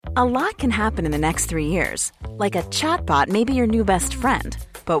A lot can happen in the next 3 years. Like a chatbot may be your new best friend.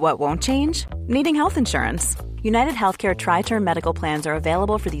 But what won't change? Needing health insurance. United Healthcare Tri-Term Medical Plans are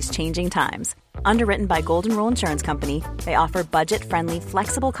available for these changing times. Underwritten by Golden Rule Insurance Company, they offer budget-friendly,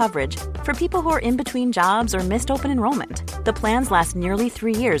 flexible coverage for people who are in between jobs or missed open enrollment. The plans last nearly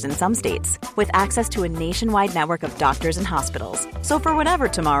 3 years in some states, with access to a nationwide network of doctors and hospitals. So for whatever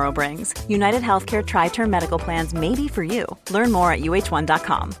tomorrow brings, United Healthcare Tri-Term Medical Plans may be for you. Learn more at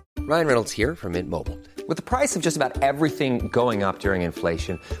uh1.com. Ryan Reynolds here from Mint Mobile. With the price of just about everything going up during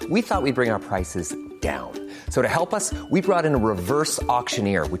inflation, we thought we'd bring our prices down. So to help us, we brought in a reverse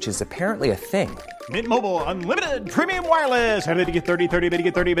auctioneer, which is apparently a thing. Mint Mobile Unlimited Premium Wireless. How to get 30, 30, bit to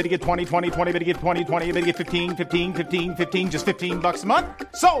get 30, bit to get 20, 20, 20, bit to get 20, 20, bit to get 15, 15, 15, 15, just $15 a month?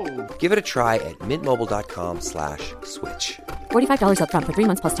 Sold! Give it a try at mintmobile.com/switch. $45 up front for 3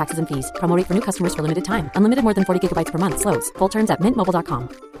 months plus taxes and fees. Promo rate for new customers for limited time. Unlimited more than 40 gigabytes per month. Slows full terms at mintmobile.com.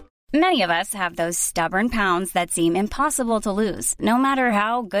 Many of us have those stubborn pounds that seem impossible to lose, no matter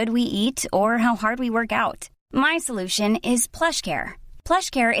how good we eat or how hard we work out. My solution is PlushCare.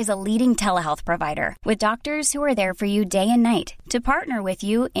 PlushCare is a leading telehealth provider with doctors who are there for you day and night to partner with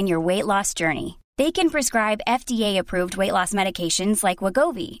you in your weight loss journey. They can prescribe FDA-approved weight loss medications like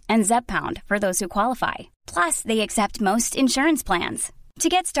Wegovy and Zepbound for those who qualify. Plus, they accept most insurance plans. To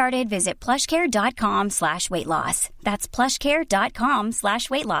get started, visit plushcare.com/weightloss. That's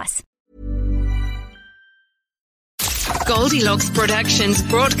plushcare.com/weightloss. Goldilocks Productions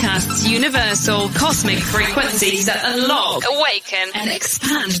broadcasts universal cosmic frequencies that unlock, awaken, and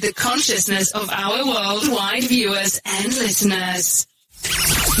expand the consciousness of our worldwide viewers and listeners.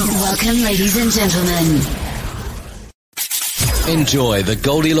 Welcome, ladies and gentlemen. Enjoy the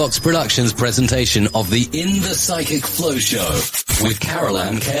Goldilocks Productions presentation of the In the Psychic Flow Show with Carol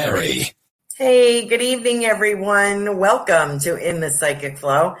Ann Carey. Hey, good evening, everyone. Welcome to In the Psychic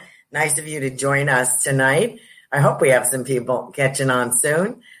Flow. Nice of you to join us tonight. I hope we have some people catching on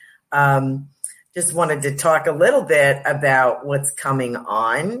soon. Just wanted to talk a little bit about what's coming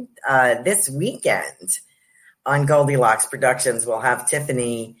on this weekend on Goldilocks Productions. We'll have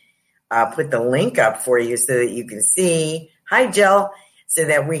Tiffany put the link up for you so that you can see. Hi, Jill. So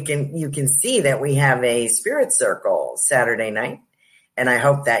that you can see that we have a spirit circle Saturday night. And I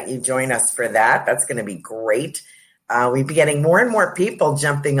hope that you join us for that. That's going to be great. We'll be getting more and more people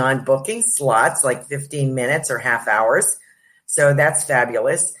jumping on booking slots, like 15 minutes or half hours. So that's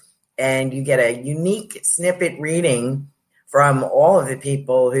fabulous. And you get a unique snippet reading from all of the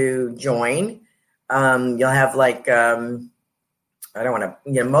people who join. You'll have most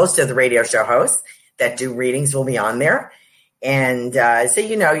of the radio show hosts that do readings will be on there. And so,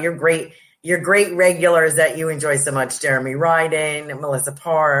 your great regulars that you enjoy so much, Jeremy Ryden, Melissa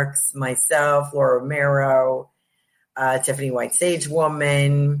Parks, myself, Laura Romero, Tiffany White Sage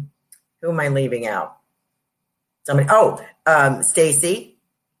Woman. Who am I leaving out? Somebody. Stacy,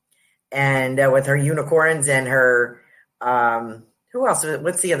 and with her unicorns and her. Who else?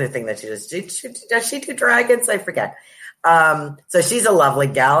 What's the other thing that she does? Does she do dragons? I forget. So she's a lovely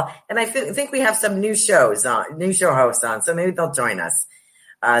gal, and I think we have some new show hosts on. So maybe they'll join us.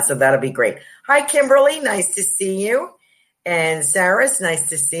 So that'll be great. Hi, Kimberly. Nice to see you. And Sarah's nice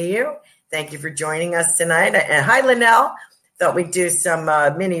to see you. Thank you for joining us tonight. And hi, Linnell. Thought we'd do some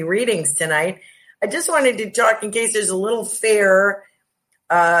mini readings tonight. I just wanted to talk in case there's a little fear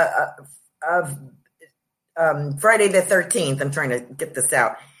of Friday the 13th. I'm trying to get this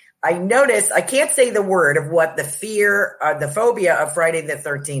out. I noticed, I can't say the word of what the fear, the phobia of Friday the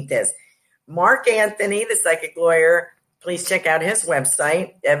 13th is. Mark Anthony, the psychic lawyer, please check out his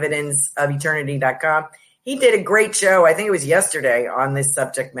website, evidenceofeternity.com. He did a great show, I think it was yesterday, on this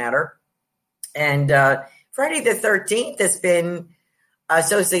subject matter. And Friday the 13th has been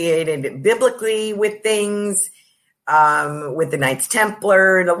associated biblically with things, with the Knights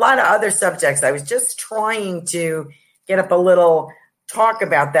Templar, and a lot of other subjects. I was just trying to get up a little talk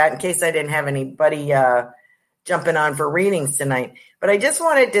about that in case I didn't have anybody jumping on for readings tonight. But I just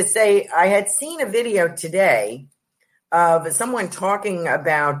wanted to say I had seen a video today of someone talking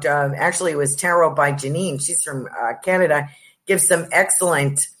about, actually it was Tarot by Janine. She's from Canada, gives some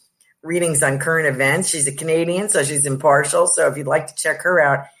excellent readings on current events. She's a Canadian, so she's impartial. So if you'd like to check her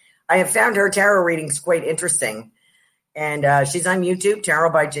out, I have found her tarot readings quite interesting. And she's on YouTube,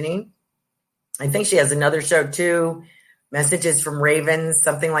 Tarot by Janine. I think she has another show too, Messages from Ravens,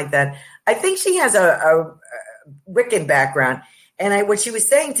 something like that. I think she has a Wiccan background. And what she was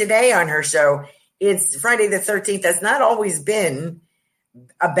saying today on her show is Friday the 13th has not always been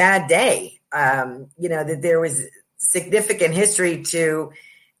a bad day. That there was significant history to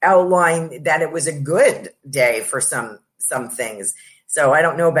outline that it was a good day for some things. So I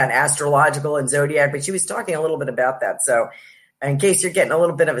don't know about astrological and zodiac, but she was talking a little bit about that. So in case you're getting a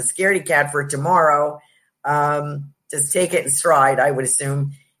little bit of a scaredy cat for tomorrow, just take it in stride, I would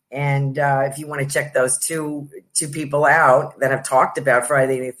assume. And if you want to check those two people out that have talked about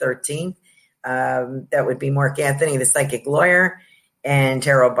Friday the 13th, that would be Mark Anthony, the psychic lawyer, and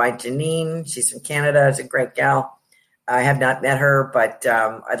Tarot by Janine. She's from Canada. She's a great gal. I have not met her, but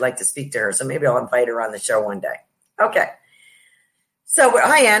I'd like to speak to her. So maybe I'll invite her on the show one day. Okay. So,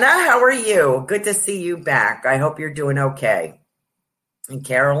 hi, Anna. How are you? Good to see you back. I hope you're doing okay. And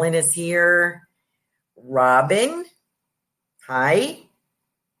Carolyn is here. Robin. Hi.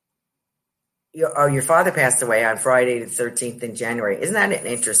 Your father passed away on Friday the 13th in January. Isn't that an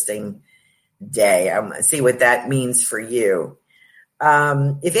interesting day? See what that means for you.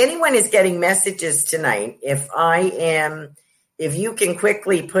 If anyone is getting messages tonight, if you can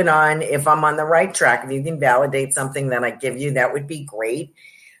quickly put on, if I'm on the right track, if you can validate something that I give you, that would be great.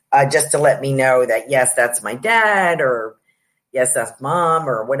 Just to let me know that, yes, that's my dad, or yes, that's mom,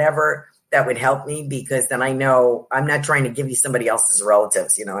 or whatever. That would help me, because then I know I'm not trying to give you somebody else's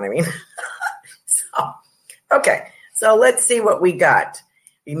relatives. You know what I mean? Okay. So let's see what we got.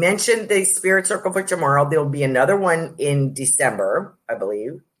 We mentioned the Spirit Circle for tomorrow. There'll be another one in December, I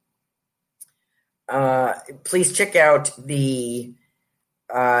believe. Please check out the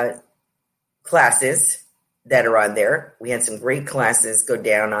classes that are on there. We had some great classes go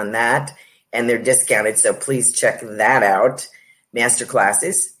down on that, and they're discounted. So please check that out, master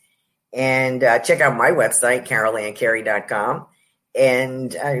classes. And check out my website, carolancarey.com,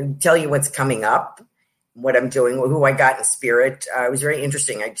 and tell you what's coming up, what I'm doing, who I got in spirit. It was very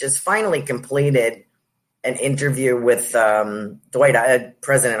interesting. I just finally completed an interview with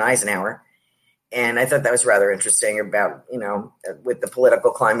President Eisenhower. And I thought that was rather interesting about, with the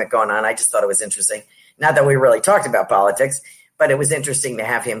political climate going on. I just thought it was interesting. Not that we really talked about politics, but it was interesting to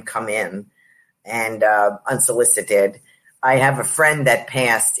have him come in and unsolicited. I have a friend that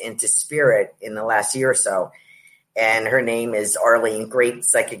passed into spirit in the last year or so, and her name is Arlene, great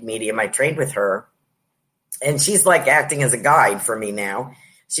psychic medium. I trained with her, and she's like acting as a guide for me now.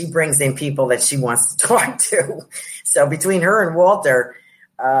 She brings in people that she wants to talk to. So between her and Walter,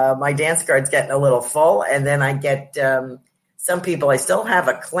 my dance card's getting a little full, and then I get some people. I still have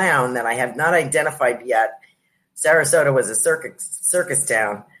a clown that I have not identified yet. Sarasota was a circus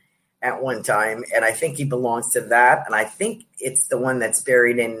town at one time, and I think he belongs to that, and I think it's the one that's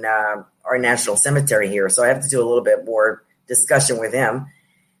buried in our national cemetery here, so I have to do a little bit more discussion with him.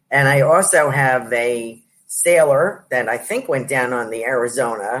 And I also have a sailor that I think went down on the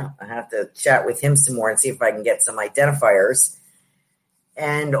Arizona. I have to chat with him some more and see if I can get some identifiers.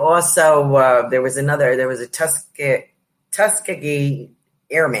 And also there was a Tuskegee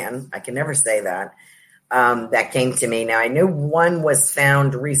airman, I can never say that, that came to me. Now, I knew one was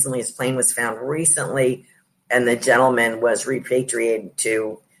found recently. His plane was found recently, and the gentleman was repatriated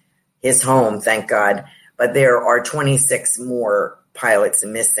to his home, thank God. But there are 26 more pilots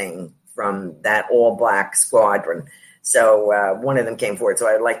missing from that all-black squadron. So one of them came forward, so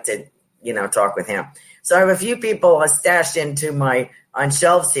I'd like to, talk with him. So I have a few people stashed on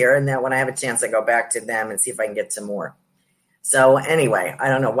shelves here, and then when I have a chance, I go back to them and see if I can get some more. So anyway, I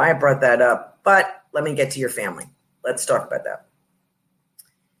don't know why I brought that up, but let me get to your family. Let's talk about that.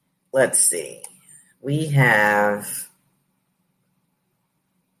 Let's see. We have...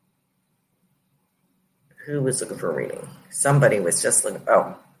 Who was looking for a reading? Somebody was just looking...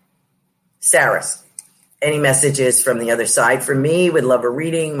 Oh, Saris. Any messages from the other side for me? Would love a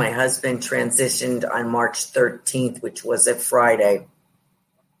reading. My husband transitioned on March 13th, which was a Friday.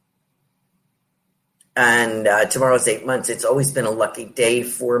 And tomorrow's 8 months. It's always been a lucky day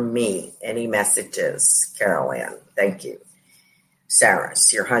for me. Any messages? Carol Ann. Thank you.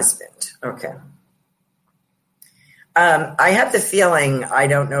 Saris, your husband. Okay. I have the feeling, I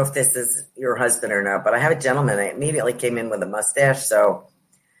don't know if this is your husband or not, but I have a gentleman that immediately came in with a mustache. So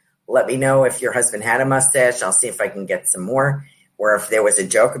let me know if your husband had a mustache. I'll see if I can get some more, or if there was a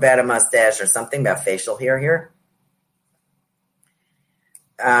joke about a mustache or something about facial hair here.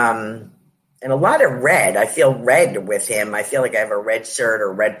 And a lot of red. I feel red with him. I feel like I have a red shirt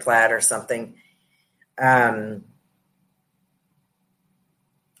or red plaid or something.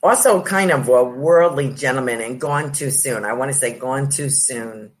 Also kind of a worldly gentleman and gone too soon. I want to say gone too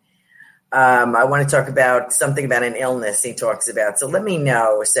soon. I want to talk about something about an illness he talks about. So let me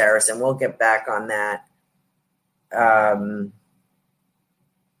know, Saris, and we'll get back on that.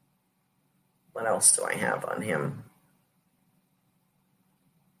 What else do I have on him?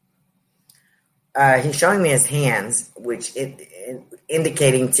 He's showing me his hands, which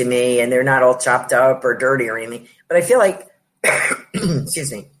indicating to me, and they're not all chopped up or dirty or anything, but I feel like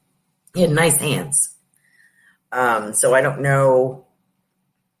excuse me, he had nice hands. So I don't know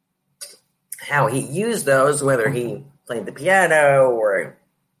how he used those, whether he played the piano or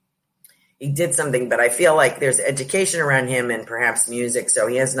he did something, but I feel like there's education around him and perhaps music, so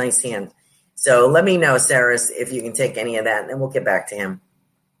he has nice hands. So let me know, Saris, if you can take any of that, and then we'll get back to him.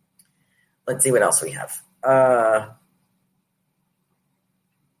 Let's see what else we have. That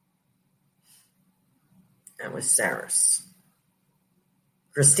was Saris.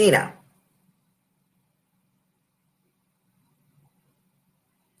 Christina.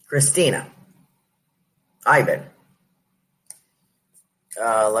 Ivan.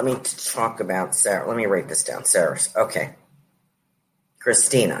 Let me talk about Sarah. Let me write this down. Saris. Okay.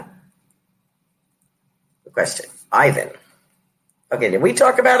 Christina. The question. Ivan. Okay, did we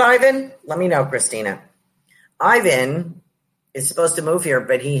talk about Ivan? Let me know, Christina. Ivan is supposed to move here,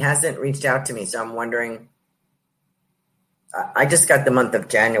 but he hasn't reached out to me, so I'm wondering. I just got the month of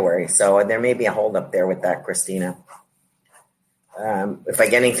January, so there may be a hold up there with that, Christina. If I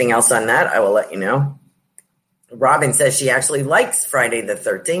get anything else on that, I will let you know. Robin says she actually likes Friday the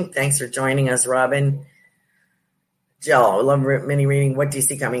 13th. Thanks for joining us, Robin. Jill, I love mini reading. What do you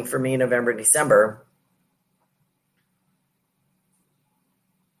see coming for me in November, December?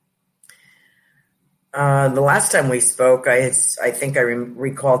 The last time we spoke, I think I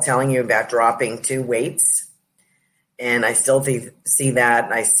recall telling you about dropping 2 weights. And I still see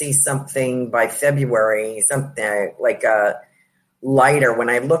that. I see something by February, something like a lighter.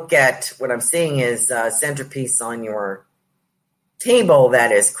 When I look at what I'm seeing is a centerpiece on your table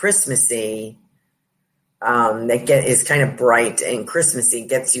that is Christmassy, that is kind of bright and Christmassy,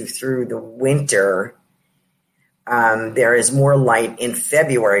 gets you through the winter. There is more light in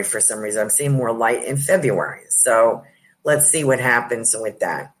February for some reason. I'm seeing more light in February. So let's see what happens with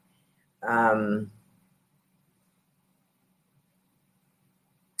that.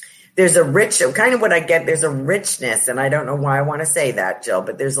 There's a rich, kind of what I get, there's a richness, and I don't know why I want to say that, Jill,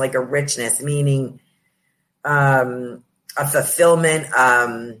 but there's like a richness, meaning a fulfillment,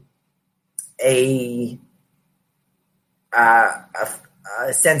 a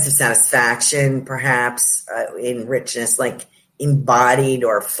sense of satisfaction, perhaps, in richness, like embodied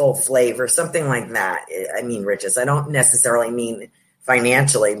or full flavor, something like that. I mean richness. I don't necessarily mean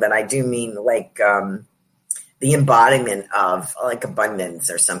financially, but I do mean like the embodiment of like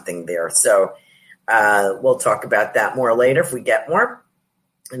abundance or something there. So we'll talk about that more later if we get more.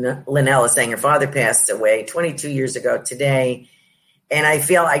 And Lynelle is saying her father passed away 22 years ago today. And I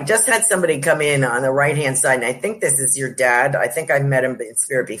feel I just had somebody come in on the right-hand side, and I think this is your dad. I think I've met him in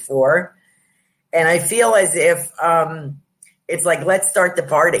spirit before. And I feel as if it's like, let's start the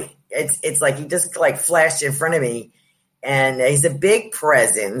party. It's like he just like flashed in front of me. And he's a big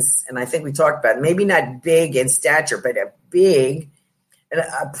presence, and I think we talked about it. Maybe not big in stature, but a big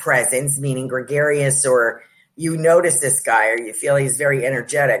presence, meaning gregarious, or you notice this guy or you feel he's very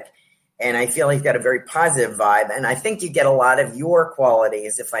energetic, and I feel he's got a very positive vibe, and I think you get a lot of your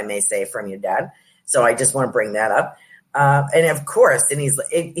qualities, if I may say, from your dad. So I just want to bring that up. And of course, and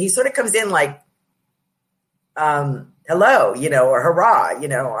he sort of comes in like, hello, or hurrah,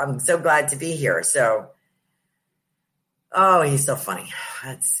 I'm so glad to be here. So, oh, he's so funny.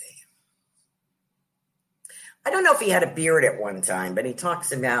 Let's see. I don't know if he had a beard at one time, but he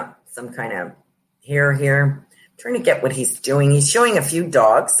talks about some kind of hair here. I'm trying to get what he's doing. He's showing a few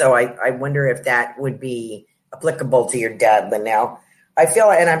dogs, so I wonder if that would be applicable to your dad, Linnell. I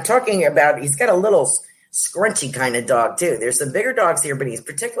feel, and I'm talking about, he's got a little scrunchy kind of dog, too. There's some bigger dogs here, but he's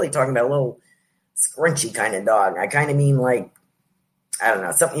particularly talking about a little scrunchy kind of dog. I kind of mean like, I don't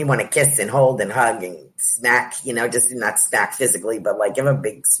know, something you want to kiss and hold and hug and smack, just not smack physically, but like give a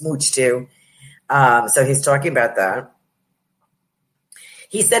big smooch too. So he's talking about that.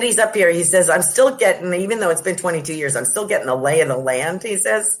 He said he's up here. He says, I'm still getting, even though it's been 22 years, I'm still getting the lay of the land, he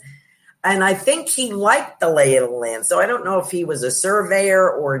says. And I think he liked the lay of the land. So I don't know if he was a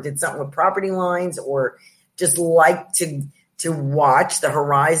surveyor or did something with property lines or just liked to watch the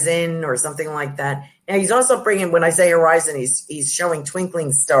horizon or something like that. And he's also bringing, when I say horizon, he's showing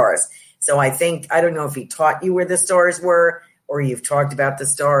twinkling stars. So I don't know if he taught you where the stars were, or you've talked about the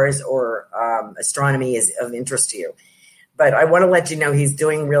stars, or astronomy is of interest to you. But I want to let you know he's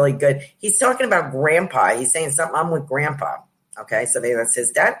doing really good. He's talking about grandpa. He's saying something, I'm with grandpa. Okay, so maybe that's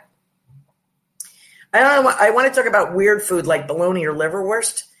his dad. I want to talk about weird food like bologna or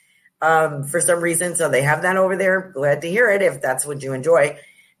liverwurst for some reason. So they have that over there. Glad to hear it if that's what you enjoy.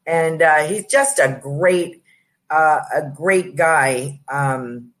 And he's just a great guy.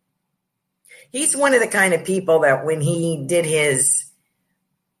 He's one of the kind of people that when he did his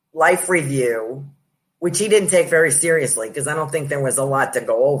life review, which he didn't take very seriously because I don't think there was a lot to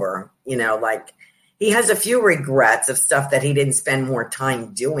go over. Like he has a few regrets of stuff that he didn't spend more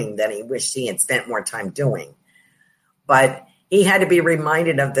time doing that he wished he had spent more time doing. But he had to be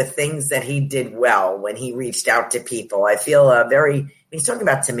reminded of the things that he did well when he reached out to people. I feel he's talking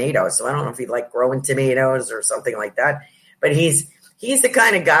about tomatoes, so I don't know if he liked growing tomatoes or something like that. But he's the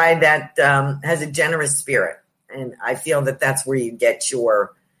kind of guy that has a generous spirit. And I feel that that's where you get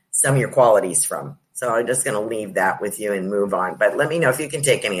some of your qualities from. So I'm just going to leave that with you and move on. But let me know if you can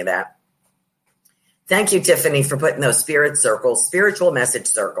take any of that. Thank you, Tiffany, for putting those spiritual message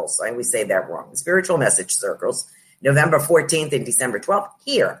circles. I always say that wrong. Spiritual message circles, November 14th and December 12th,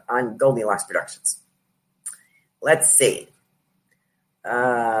 here on Goldilocks Productions. Let's see.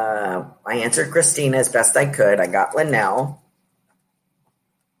 I answered Christina as best I could. I got Linnell.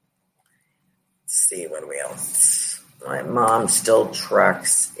 Let's see, what do we else? My mom still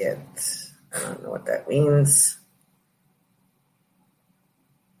tracks it. I don't know what that means.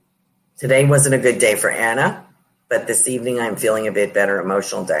 Today wasn't a good day for Anna, but this evening I'm feeling a bit better.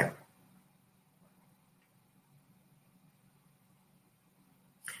 Emotional day.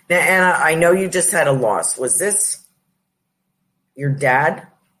 Now, Anna, I know you just had a loss. Was this your dad?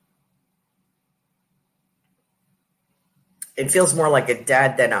 It feels more like a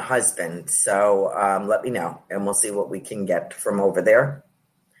dad than a husband. So let me know, and we'll see what we can get from over there.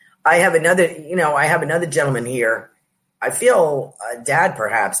 I have another gentleman here. I feel a dad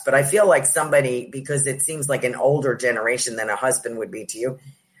perhaps, but I feel like somebody, because it seems like an older generation than a husband would be to you.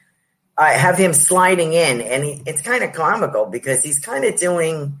 I have him sliding in, and it's kind of comical because he's kind of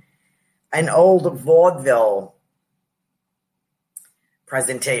doing an old vaudeville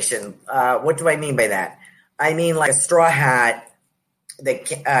presentation. What do I mean by that? I mean like a straw hat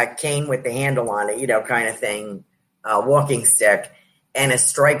that came with the handle on it, kind of thing, walking stick, and a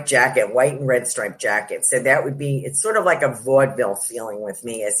striped jacket, white and red striped jacket. So it's sort of like a vaudeville feeling with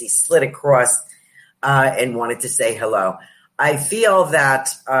me as he slid across and wanted to say hello. I feel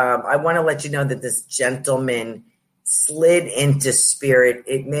that I want to let you know that this gentleman slid into spirit.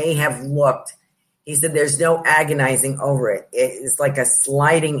 It may have looked, he said there's no agonizing over it. It is like a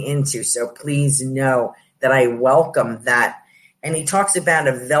sliding into. So please know that I welcome that. And he talks about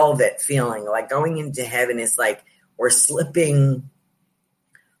a velvet feeling, like going into heaven is like, we're slipping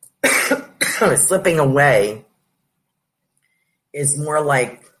away is more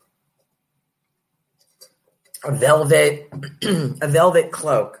like a velvet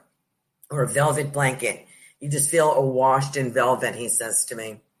cloak or a velvet blanket. You just feel awashed in velvet, he says to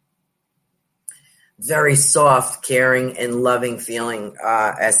me. Very soft, caring, and loving feeling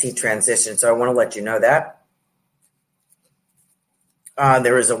as he transitions. So I want to let you know that.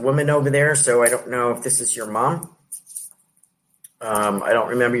 There is a woman over there, so I don't know if this is your mom. I don't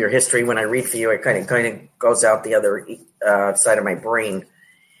remember your history. When I read for you, it kind of goes out the other side of my brain.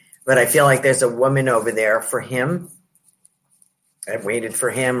 But I feel like there's a woman over there for him. I waited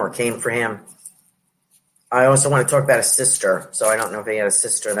for him or came for him. I also want to talk about a sister. So I don't know if he had a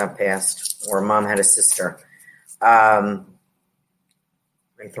sister that passed or mom had a sister. Let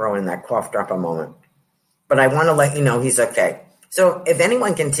me throw in that cough drop a moment. But I want to let you know he's okay. So if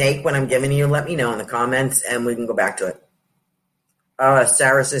anyone can take what I'm giving you, let me know in the comments and we can go back to it.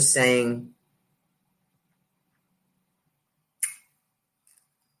 Saris is saying,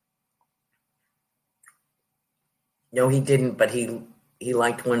 no, he didn't, but he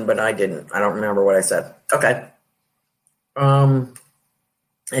liked one, but I didn't. I don't remember what I said. Okay. And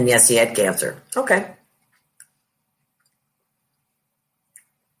yes, he had cancer. Okay.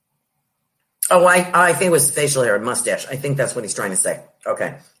 Oh, I think it was facial hair and mustache. I think that's what he's trying to say.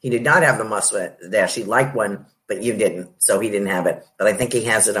 Okay. He did not have the mustache. He liked one, but you didn't, so he didn't have it. But I think he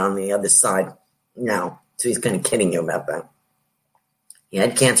has it on the other side now. So he's kind of kidding you about that. He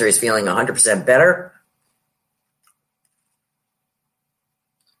had cancer. He's feeling 100% better.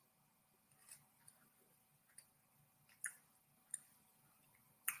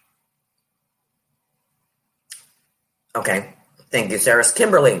 Okay. Thank you, Sarah.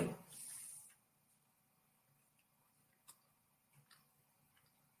 Kimberly.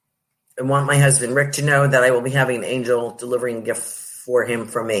 I want my husband, Rick, to know that I will be having an angel delivering a gift for him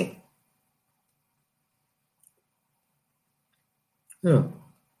from me.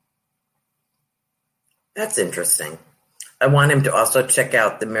 That's interesting. I want him to also check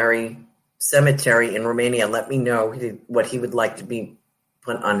out the Mary Cemetery in Romania. Let me know what he would like to be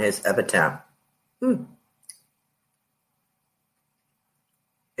put on his epitaph.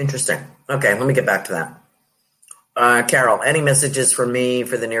 Interesting. Okay, let me get back to that. Carol, any messages from me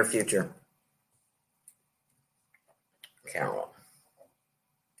for the near future? Carol.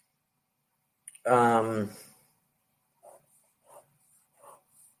 I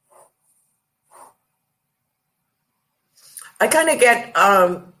kind of get,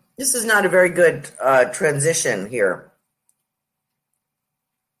 this is not a very good transition here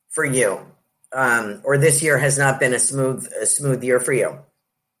for you. Or this year has not been a smooth year for you.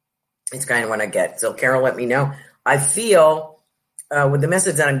 It's kind of what I get. So Carol, let me know. I feel with the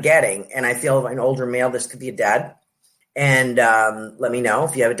message that I'm getting, and I feel an older male, this could be a dad. And let me know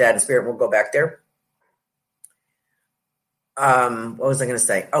if you have a dad in spirit. We'll go back there. What was I going to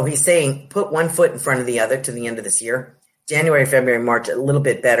say? Oh, he's saying put one foot in front of the other to the end of this year. January, February, March, a little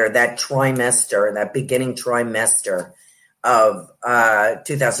bit better. That trimester, that beginning trimester of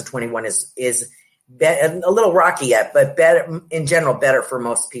 2021 is a little rocky yet, but better in general, better for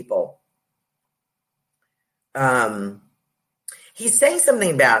most people. He's saying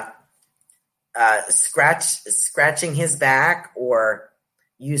something about scratching his back, or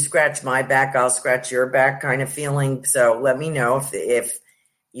you scratch my back, I'll scratch your back kind of feeling. So let me know if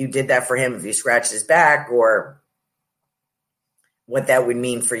you did that for him, if you scratched his back, or what that would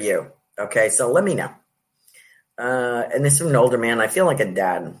mean for you. Okay, so let me know. And this is an older man. I feel like a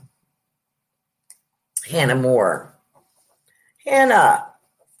dad. Hannah Moore. Hannah.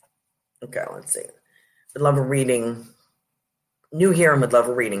 Okay, let's see. Would love a reading. New here and would love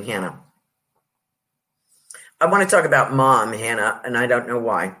a reading, Hannah. I want to talk about mom, Hannah, and I don't know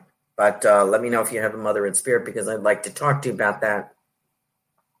why. But let me know if you have a mother in spirit, because I'd like to talk to you about that.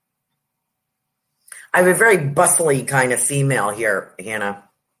 I have a very bustly kind of female here, Hannah.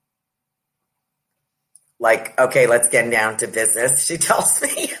 Like, okay, let's get down to business. She tells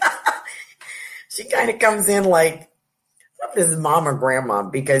me. She kind of comes in like, I don't know if this is mom or grandma,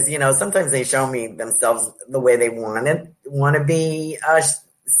 because, sometimes they show me themselves the way they want to be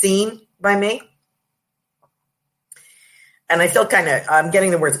seen by me. And I feel I'm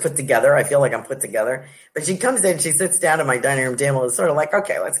getting the words put together. I feel like I'm put together. But she comes in, she sits down at my dining room table. It's sort of like,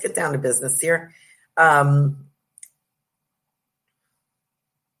 okay, let's get down to business here. I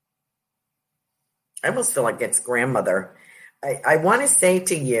almost feel like it's grandmother. I want to say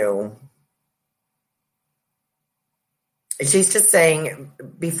to you, she's just saying,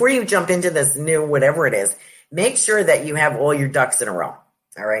 before you jump into this new whatever it is, make sure that you have all your ducks in a row.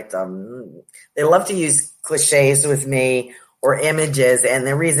 All right. They love to use cliches with me or images. And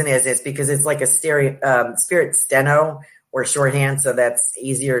the reason is because it's like a spirit steno or shorthand. So that's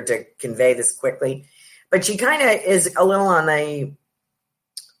easier to convey this quickly. But she kind of is a little on the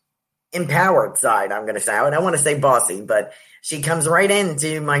empowered side, I'm going to say. I don't want to say bossy, but she comes right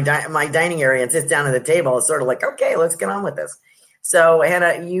into my dining area and sits down at the table. It's sort of like, okay, let's get on with this. So,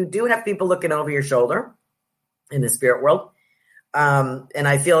 Hannah, you do have people looking over your shoulder in the spirit world. And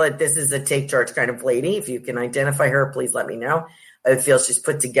I feel that this is a take charge kind of lady. If you can identify her, please let me know. I feel she's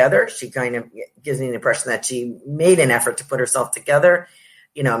put together. She kind of gives me the impression that she made an effort to put herself together,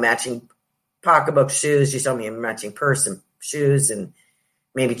 matching pocketbook, shoes. She showed me a matching purse and shoes and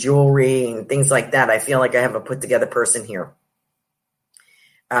maybe jewelry and things like that. I feel like I have a put together person here.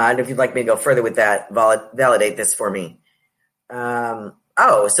 And if you'd like me to go further with that, validate this for me.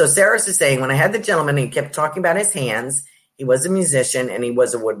 So Sarah's is saying, when I had the gentleman, he kept talking about his hands. He was a musician and he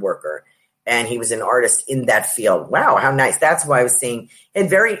was a woodworker, and he was an artist in that field. Wow, how nice. That's why I was saying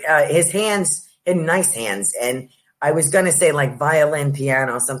his hands had nice hands. And I was going to say like violin,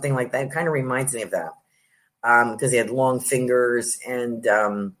 piano, something like that. It kind of reminds me of that. Because he had long fingers and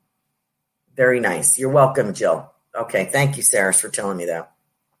very nice. You're welcome, Jill. Okay, thank you, Sarah, for telling me that.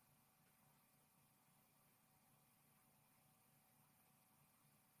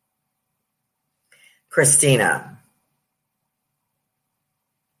 Christina.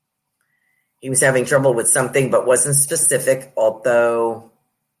 He was having trouble with something but wasn't specific, although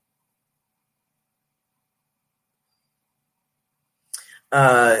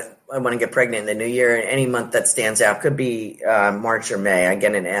I want to get pregnant in the new year. Any month that stands out could be March or May. I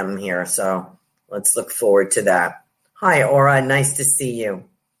get an M here, so let's look forward to that. Hi, Aura. Nice to see you.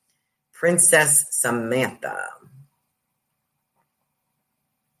 Princess Samantha.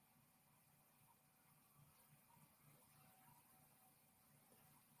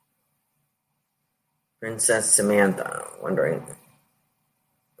 Princess Samantha. Wondering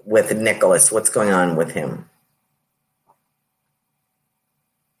with Nicholas, what's going on with him?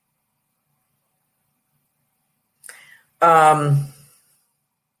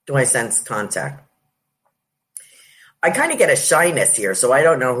 Do I sense contact? I kind of get a shyness here, so I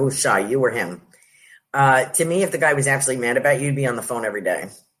don't know who's shy, you or him. To me, if the guy was actually mad about you, he'd be on the phone every day.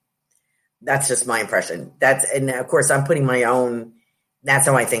 That's just my impression. And of course, I'm putting my own, that's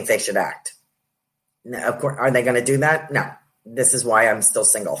how I think they should act. Of course, are they going to do that? No. This is why I'm still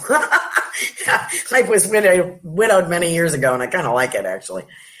single. I was widowed many years ago, and I kind of like it, actually.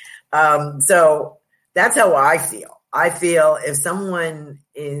 So that's how I feel. I feel if someone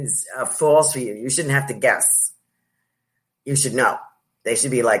is false for you, you shouldn't have to guess. You should know. They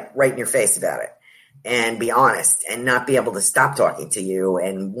should be like right in your face about it and be honest and not be able to stop talking to you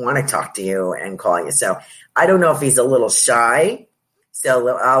and want to talk to you and call you. So I don't know if he's a little shy. So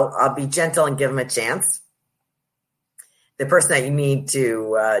I'll be gentle and give him a chance. The person that you need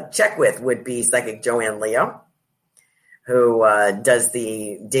to check with would be Psychic Joanne Leo, who does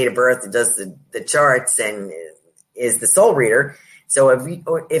the date of birth, does the charts, and is the soul reader. So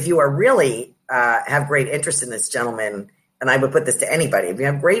if you are really have great interest in this gentleman, and I would put this to anybody, if you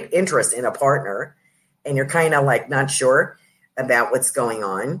have great interest in a partner and you're kind of like not sure about what's going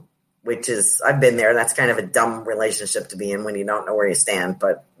on, which is, I've been there. That's kind of a dumb relationship to be in when you don't know where you stand,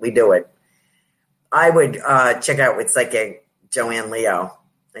 but we do it. I would check out with Psychic Joanne Leo.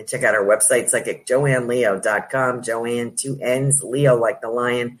 I check out her website, psychicjoanneleo.com. Joanne, 2 N's, Leo like the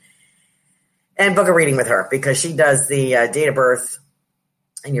lion. And book a reading with her because she does the date of birth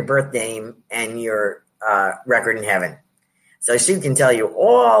and your birth name and your record in heaven. So she can tell you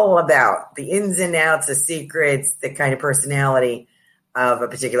all about the ins and outs, the secrets, the kind of personality of a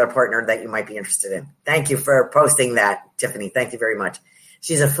particular partner that you might be interested in. Thank you for posting that, Tiffany. Thank you very much.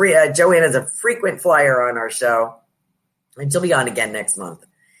 She's Joanne is a frequent flyer on our show, and she'll be on again next month.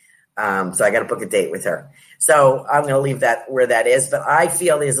 So I got to book a date with her. So I'm going to leave that where that is, but I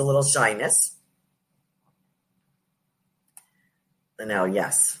feel there's a little shyness. Linnell,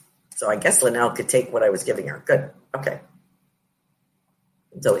 yes. So I guess Linnell could take what I was giving her. Good. Okay.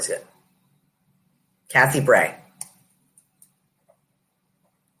 It's always good. Kathy Bray.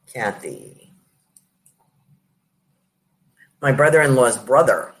 Kathy. My brother-in-law's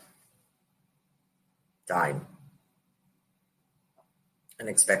brother died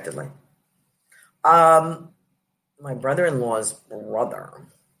unexpectedly. My brother-in-law's brother.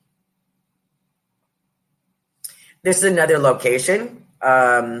 This is another location.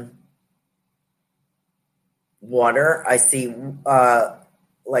 Water. I see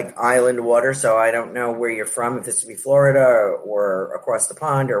like island water, so I don't know where you're from, if this would be Florida or across the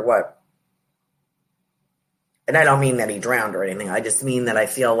pond or what. And I don't mean that he drowned or anything. I just mean that I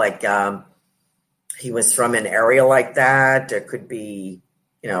feel like he was from an area like that. It could be,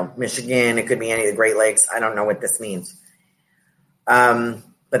 Michigan. It could be any of the Great Lakes. I don't know what this means. But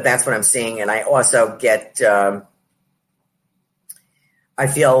that's what I'm seeing. And I also get, I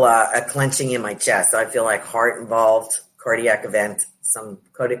feel a clenching in my chest. I feel like heart involved, cardiac event, some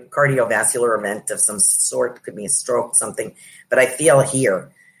cardiovascular event of some sort. Could be a stroke, something. But I feel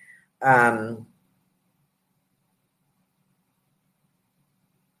here.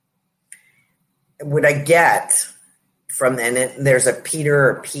 Would I get from, and there's a Peter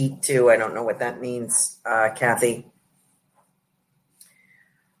or Pete too. I don't know what that means, Kathy.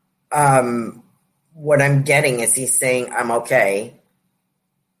 What I'm getting is he's saying, I'm okay.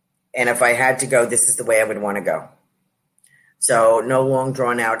 And if I had to go, this is the way I would want to go. So no long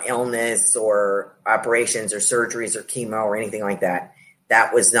drawn out illness or operations or surgeries or chemo or anything like that.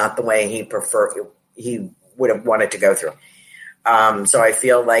 That was not the way he would have wanted to go through. So I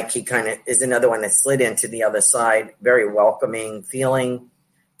feel like he kind of is another one that slid into the other side, very welcoming, feeling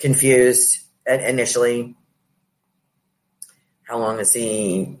confused initially. How long is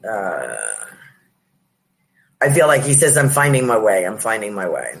he? I feel like he says, I'm finding my way. I'm finding my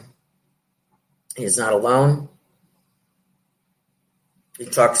way. He's not alone. He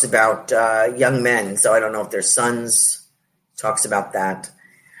talks about young men, so I don't know if they're sons. Talks about that.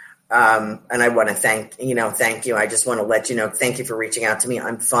 And I want to thank you. I just want to let you know, thank you for reaching out to me.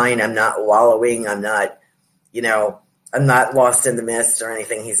 I'm fine. I'm not wallowing. I'm not, I'm not lost in the mist or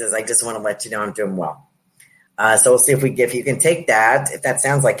anything. He says, I just want to let you know I'm doing well. So we'll see if you can take that. If that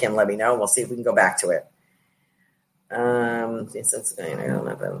sounds like him, let me know. We'll see if we can go back to it.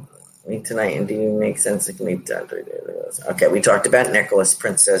 Meet tonight, and do you make sense to meet? Okay, we talked about Nicholas,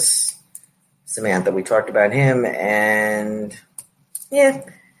 Princess Samantha. We talked about him, and yeah,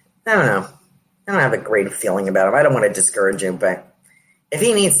 I don't know. I don't have a great feeling about him. I don't want to discourage him, but if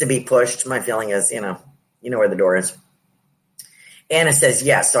he needs to be pushed, my feeling is, you know where the door is. Anna says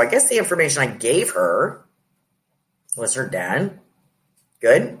yes. So I guess the information I gave her was her dad.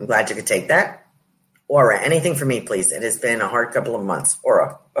 Good. I'm glad you could take that. Aura, anything for me, please. It has been a hard couple of months.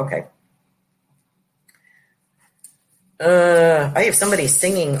 Aura, okay. I have somebody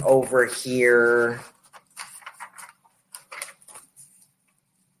singing over here.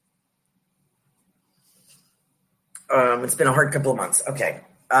 It's been a hard couple of months. Okay.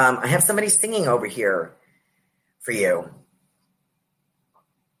 I have somebody singing over here for you.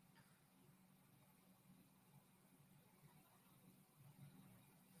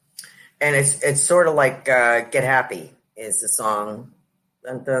 And it's sort of like Get Happy is the song.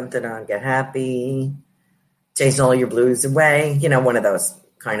 Dun, dun, dun, dun, get happy. Chasing all your blues away. You know, one of those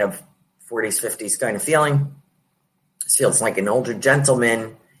kind of 40s, 50s kind of feeling. This feels like an older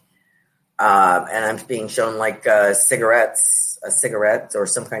gentleman. And I'm being shown like a cigarette or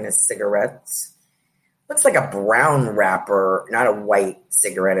some kind of cigarettes. Looks like a brown wrapper, not a white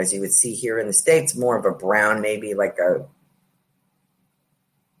cigarette as you would see here in the States. More of a brown, maybe like a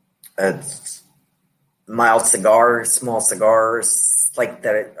mild cigar, small cigars like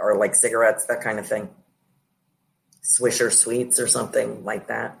that are like cigarettes, that kind of thing. Swisher Sweets or something like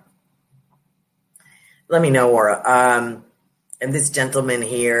that. Let me know, Aura. And this gentleman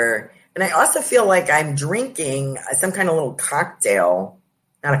here, and I also feel like I'm drinking some kind of little cocktail,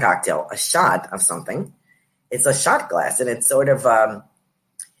 not a cocktail, a shot of something. It's a shot glass, and it's sort of, what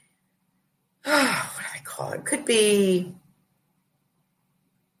do I call it? It could be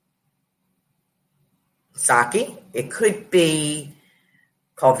sake. It could be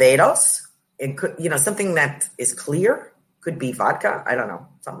Calvados. It could, something that is clear. Could be vodka. I don't know.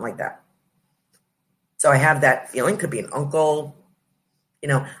 Something like that. So I have that feeling. Could be an uncle.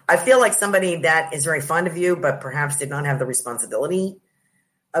 I feel like somebody that is very fond of you, but perhaps did not have the responsibility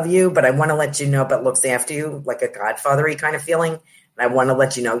of you, but I want to let you know, but looks after you, like a godfather-y kind of feeling. And I want to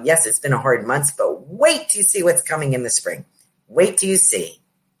let you know, yes, it's been a hard month, but wait till you see what's coming in the spring. Wait till you see.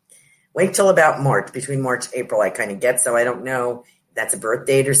 Wait till about March, between March, April, I kind of get, so I don't know if that's a birth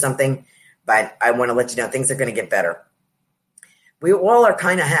date or something, but I want to let you know things are going to get better. We all are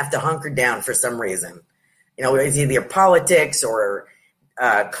kind of have to hunker down for some reason. It's either politics or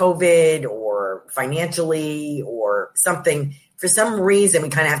COVID or financially or something. For some reason, we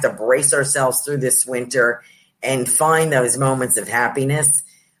kind of have to brace ourselves through this winter and find those moments of happiness,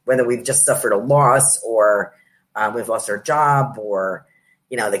 whether we've just suffered a loss or we've lost our job or,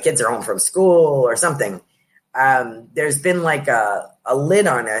 the kids are home from school or something. There's been like a lid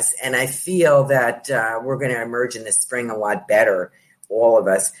on us, and I feel that we're going to emerge in the spring a lot better, all of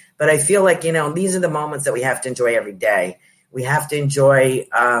us. But I feel like, these are the moments that we have to enjoy every day. We have to enjoy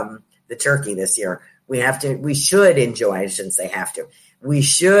the turkey this year. We should enjoy, I shouldn't say have to. We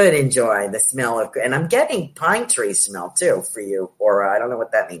should enjoy the smell of, and I'm getting pine tree smell too for you, or I don't know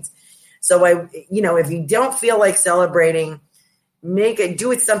what that means. So if you don't feel like celebrating,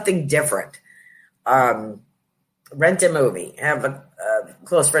 do it something different. Rent a movie, have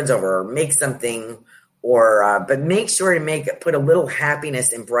close friends over, or make something, but make sure to put a little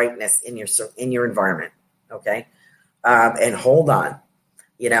happiness and brightness in your environment. Okay. And hold on.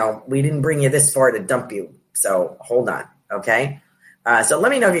 We didn't bring you this far to dump you. So hold on. Okay. So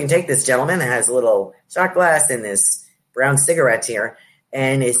let me know if you can take this gentleman that has a little shot glass and this brown cigarette here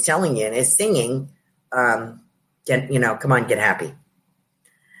and is telling you and is singing, come on, get happy.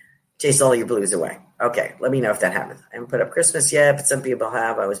 Chase all your blues away. Okay. Let me know if that happens. I haven't put up Christmas yet, but some people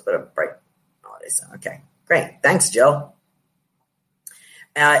have. I always put up bright holidays. Okay. Great. Thanks, Jill.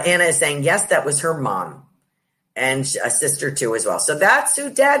 Anna is saying, yes, that was her mom. And a sister too as well. So that's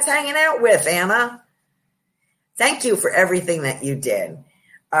who Dad's hanging out with, Anna. Thank you for everything that you did.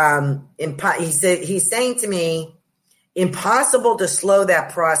 He's saying to me, impossible to slow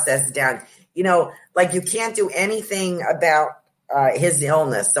that process down. Like you can't do anything about his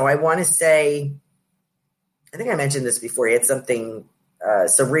illness. So I want to say, I think I mentioned this before. He had something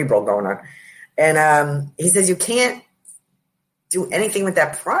cerebral going on. And he says you can't do anything with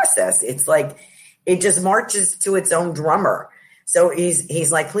that process. It's like, it just marches to its own drummer. So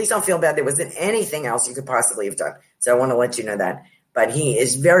he's like, please don't feel bad. There wasn't anything else you could possibly have done. So I want to let you know that. But he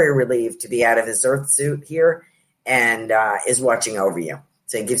is very relieved to be out of his earth suit here and is watching over you.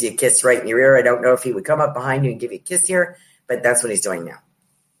 So he gives you a kiss right in your ear. I don't know if he would come up behind you and give you a kiss here, but that's what he's doing now.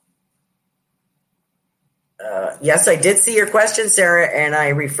 Yes, I did see your question, Sarah, and I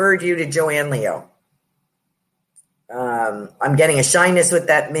referred you to Joanne Leo. I'm getting a shyness with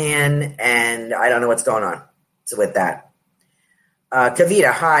that man, and I don't know what's going on. So with that.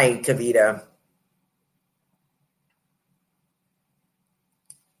 Kavita, hi, Kavita.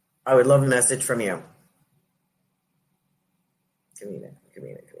 I would love a message from you. Kavita.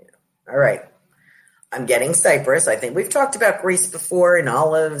 All right. I'm getting cypress. I think we've talked about Greece before and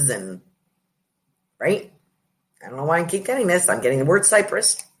olives and, right? I don't know why I keep getting this. I'm getting the word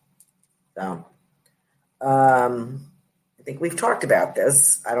cypress. So, I think we've talked about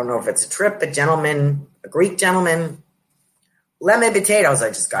this. I don't know if it's a trip, a Greek gentleman. Lemon potatoes I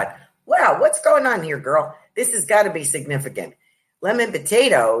just got. Wow, what's going on here, girl? This has got to be significant. Lemon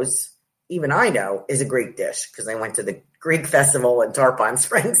potatoes, even I know, is a Greek dish because I went to the Greek festival in Tarpon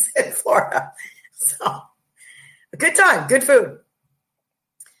Springs in Florida. So, a good time, good food.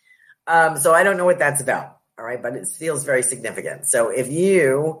 So I don't know what that's about. All right. But it feels very significant. So if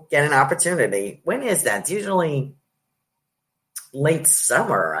you get an opportunity, when is that? It's usually late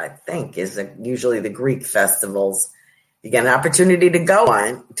summer, I think, is usually the Greek festivals. You get an opportunity to go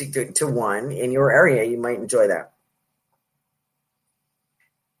on to one in your area. You might enjoy that.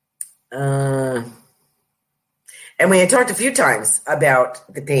 And we had talked a few times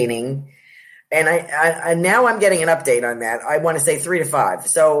about the painting, and I now I'm getting an update on that. I want to say 3 to 5.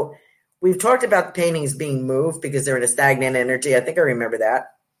 So we've talked about the paintings being moved because they're in a stagnant energy. I think I remember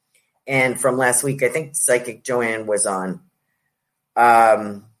that. And from last week, I think Psychic Joanne was on.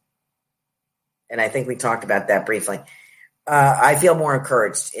 And I think we talked about that briefly. I feel more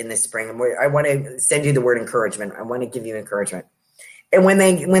encouraged in this spring. I want to send you the word encouragement. I want to give you encouragement. And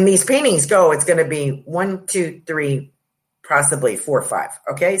when these paintings go, it's going to be 1, 2, 3, possibly 4, 5.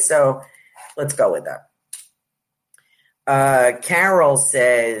 Okay, so let's go with that. Carol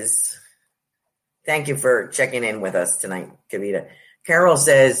says, thank you for checking in with us tonight, Kavita. Carol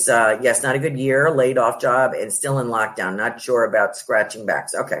says, yes, not a good year, laid off job, and still in lockdown. Not sure about scratching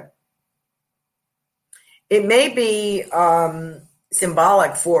backs. Okay. It may be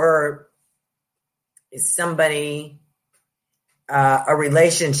symbolic for somebody, a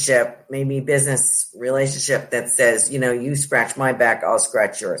relationship, maybe business relationship that says, you scratch my back, I'll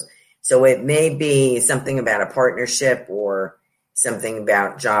scratch yours. So it may be something about a partnership or something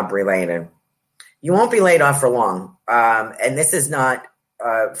about job related. You won't be laid off for long. And this is not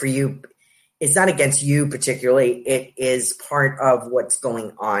for you. It's not against you particularly. It is part of what's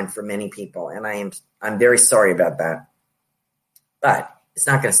going on for many people. And I'm very sorry about that. But it's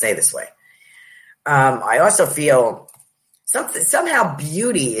not going to stay this way. I also feel somehow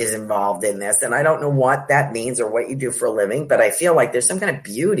beauty is involved in this. And I don't know what that means or what you do for a living. But I feel like there's some kind of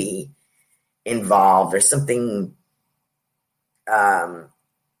beauty involved. There's something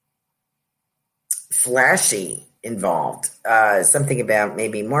flashy involved, something about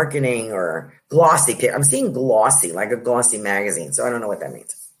maybe marketing or glossy. I'm seeing glossy, like a glossy magazine. So I don't know what that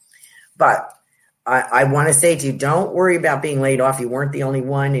means. But I want to say to you, don't worry about being laid off. You weren't the only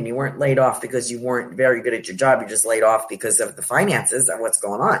one, and you weren't laid off because you weren't very good at your job. You're just laid off because of the finances and what's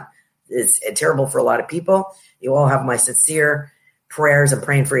going on. It's terrible for a lot of people. You all have my sincere prayers. I'm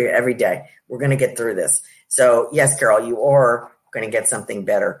praying for you every day. We're going to get through this. So yes, Carol, you are going to get something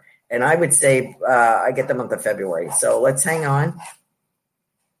better. And I would say I get the month of February. So let's hang on.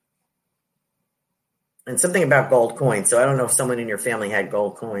 And something about gold coins. So I don't know if someone in your family had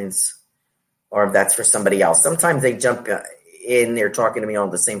gold coins or if that's for somebody else. Sometimes they jump in there talking to me all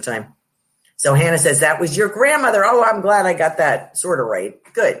at the same time. So Hannah says, that was your grandmother. Oh, I'm glad I got that sort of right.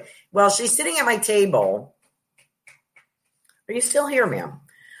 Good. Well, she's sitting at my table. Are you still here, ma'am?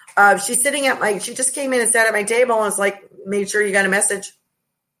 She's sitting at she just came in and sat at my table and was like, made sure you got a message.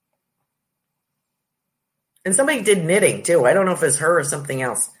 And somebody did knitting too. I don't know if it's her or something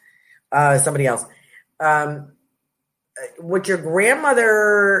else. Somebody else. What your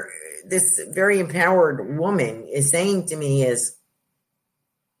grandmother, this very empowered woman, is saying to me is,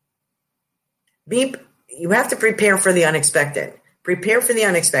 you have to prepare for the unexpected. Prepare for the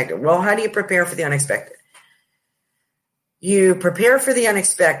unexpected. Well, how do you prepare for the unexpected? You prepare for the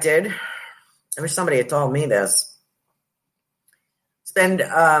unexpected. I wish somebody had told me this.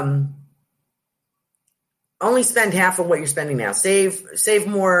 Only spend half of what you're spending now. Save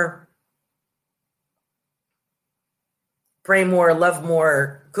more, pray more, love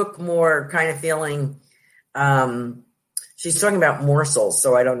more, cook more kind of feeling. She's talking about morsels,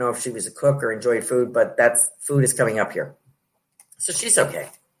 so I don't know if she was a cook or enjoyed food, but food is coming up here. So she's okay.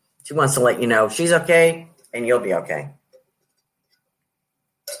 She wants to let you know she's okay and you'll be okay.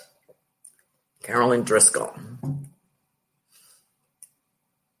 Carolyn Driscoll. Do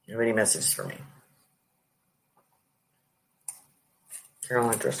you have any messages for me?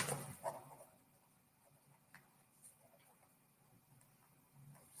 Carolyn Driscoll.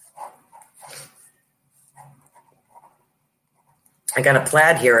 I got a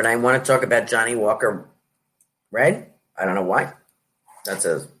plaid here, and I want to talk about Johnny Walker Red. I don't know why. That's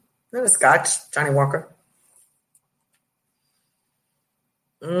a Scotch, Johnny Walker.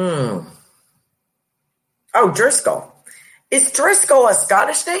 Oh, Driscoll. Is Driscoll a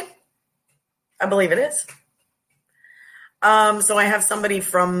Scottish name? I believe it is. So I have somebody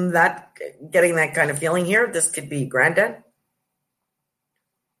from that getting that kind of feeling here. This could be granddad.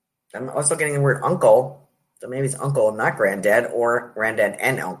 I'm also getting the word uncle. So maybe it's uncle, not granddad, or granddad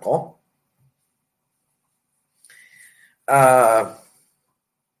and uncle.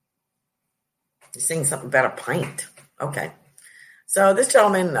 He's saying something about a pint. Okay. So this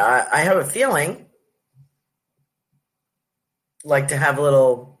gentleman, I have a feeling, like to have a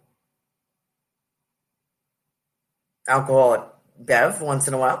little alcoholic bev once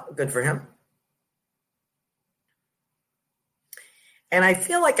in a while. Good for him. And I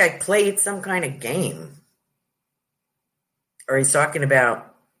feel like I played some kind of game. Or he's talking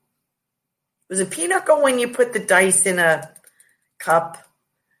about, was it pinochle when you put the dice in a cup?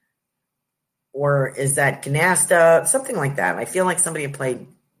 Or is that canasta? Something like that. I feel like somebody had played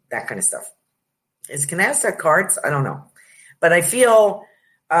that kind of stuff. Is canasta cards? I don't know. But I feel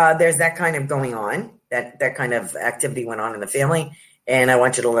there's that kind of going on. That kind of activity went on in the family. And I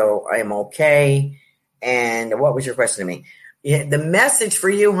want you to know I am okay. And what was your question to me? Yeah, the message for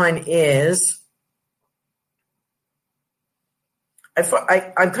you, hon, is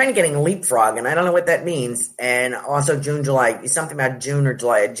I'm kind of getting leapfrog, and I don't know what that means. And also June, July, something about June or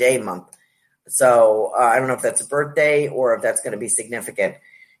July, a J month. So I don't know if that's a birthday or if that's going to be significant.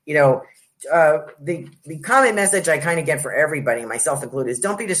 You know, the common message I kind of get for everybody, myself included, is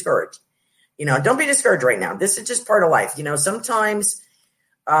don't be discouraged. You know, don't be discouraged right now. This is just part of life. You know, sometimes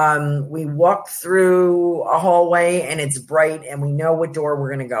we walk through a hallway and it's bright and we know what door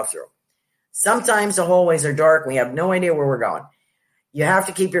we're going to go through. Sometimes the hallways are dark. We have no idea where we're going. You have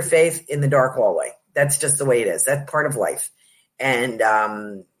to keep your faith in the dark hallway. That's just the way it is. That's part of life. And,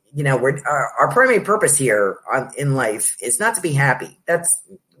 you know, our primary purpose here in life is not to be happy.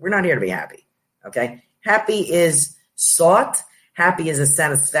 We're not here to be happy. Okay. Happy is sought. Happy is a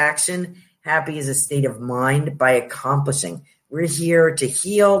satisfaction. Happy is a state of mind by accomplishing. We're here to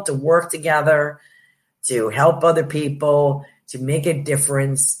heal, to work together, to help other people, to make a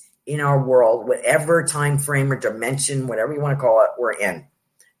difference in our world, whatever time frame or dimension, whatever you want to call it, we're in.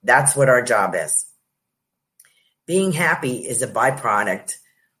 That's what our job is. Being happy is a byproduct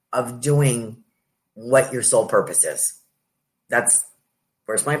of doing what your sole purpose is. That's, of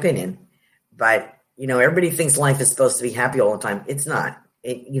course, my opinion. But, you know, everybody thinks life is supposed to be happy all the time. It's not.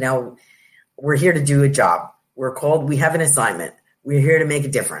 You know, we're here to do a job. We have an assignment. We're here to make a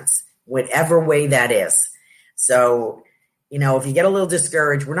difference, whatever way that is. So, you know, if you get a little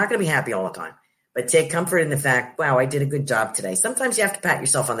discouraged, we're not going to be happy all the time. But take comfort in the fact, wow, I did a good job today. Sometimes you have to pat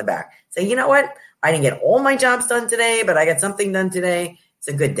yourself on the back. Say, you know what? I didn't get all my jobs done today, but I got something done today. It's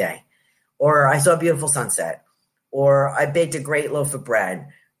a good day. Or I saw a beautiful sunset. Or I baked a great loaf of bread.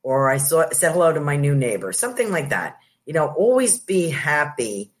 Or I said hello to my new neighbor. Something like that. You know, always be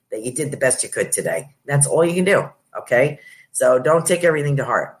happy that you did the best you could today. That's all you can do, okay? So don't take everything to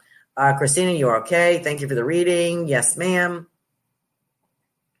heart. Christina, you're okay. Thank you for the reading. Yes, ma'am.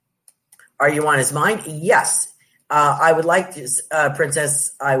 Are you on his mind? Yes. I would like to,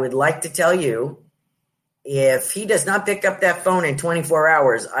 Princess, I would like to tell you, if he does not pick up that phone in 24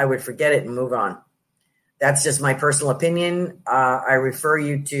 hours, I would forget it and move on. That's just my personal opinion. I refer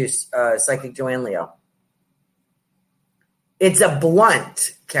you to Psychic Joanne Leo. It's a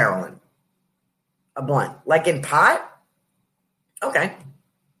blunt, Carolyn. A blunt. Like in pot? Okay.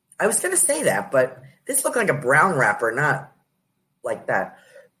 I was going to say that, but this looked like a brown wrapper, not like that.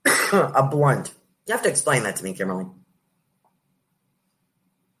 A blunt. You have to explain that to me, Kimberly.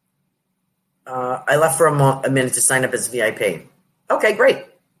 I left for a minute to sign up as VIP. Okay, great.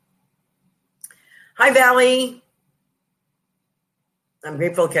 Hi, Valley. I'm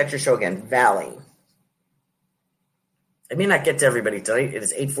grateful to catch your show again. Valley. I may not get to everybody tonight. It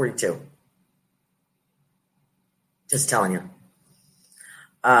is 8:42. Just telling you.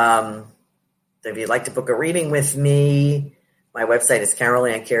 If you'd like to book a reading with me, my website is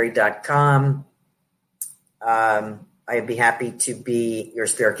carolancarey.com. I'd be happy to be your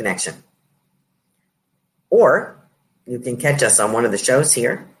spirit connection. Or you can catch us on one of the shows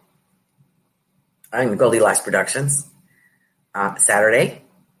here on Goldilocks Productions, Saturday,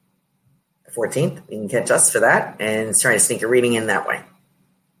 the 14th. You can catch us for that and try to sneak a reading in that way.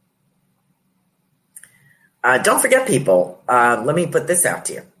 Don't forget, people, let me put this out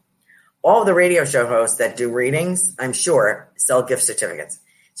to you. All of the radio show hosts that do readings, I'm sure, sell gift certificates.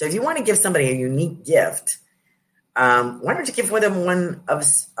 So if you want to give somebody a unique gift, why don't you give them one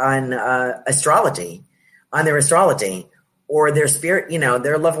on astrology, on their astrology, or their spirit, you know,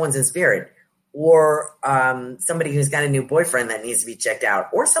 their loved ones in spirit, or somebody who's got a new boyfriend that needs to be checked out,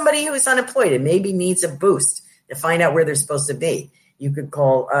 or somebody who's unemployed and maybe needs a boost to find out where they're supposed to be. You could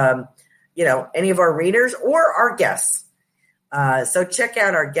call, you know, any of our readers or our guests. So check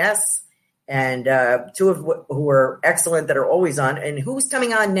out our guests. And two of who are excellent that are always on. And who's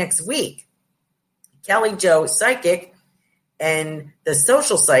coming on next week? Kelly Joe Psychic and the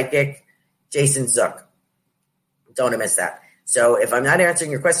social psychic, Jason Zook. Don't miss that. So if I'm not answering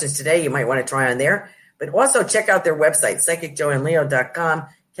your questions today, you might want to try on there. But also check out their website, psychicjoeandleo.com,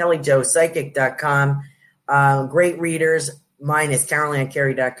 kellyjoepsychic.com. Great readers. Mine is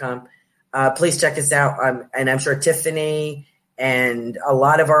carolancarey.com. please check us out. And I'm sure Tiffany and a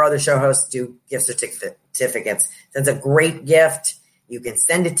lot of our other show hosts do gift certificates. That's a great gift. You can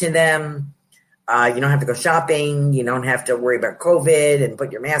send it to them. You don't have to go shopping. You don't have to worry about COVID and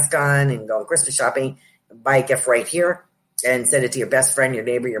put your mask on and go Christmas shopping. Buy a gift right here and send it to your best friend, your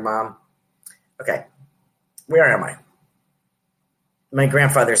neighbor, your mom. Okay. Where am I? My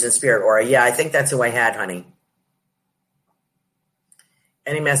grandfather's in spirit aura. Yeah, I think that's who I had, honey.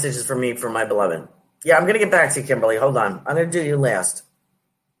 Any messages from me from my beloved? Yeah, I'm going to get back to you, Kimberly. Hold on. I'm going to do you last.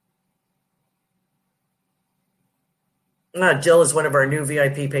 Jill is one of our new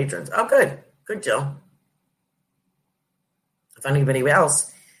VIP patrons. Oh, good. Good, Jill. If anybody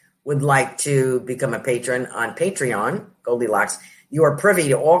else would like to become a patron on Patreon, Goldilocks, you are privy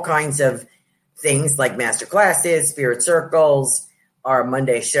to all kinds of things like master classes, spirit circles, our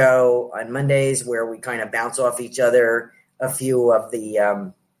Monday show on Mondays where we kind of bounce off each other. A few of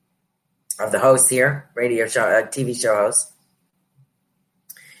the hosts here, radio show, TV show hosts.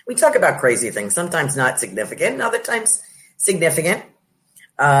 We talk about crazy things, sometimes not significant, and other times significant.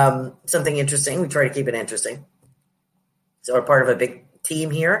 Something interesting. We try to keep it interesting. So we're part of a big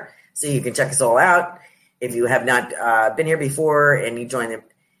team here, so you can check us all out. If you have not been here before and you join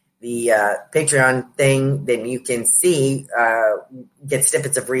the Patreon thing, then you can see, get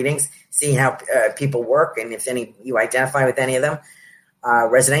snippets of readings, see how people work, and if any you identify with any of them,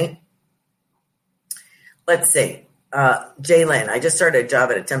 resonate. Let's see. Jalen, I just started a job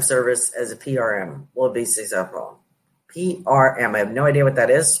at a temp service as a PRM. Will it be successful? PRM, I have no idea what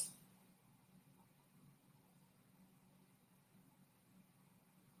that is.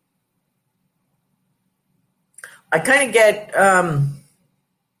 I kind of get...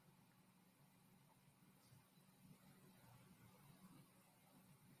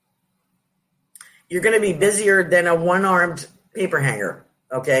 you're going to be busier than a one-armed paper hanger,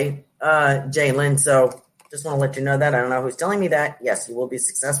 okay, Jalen? So just want to let you know that. I don't know who's telling me that. Yes, you will be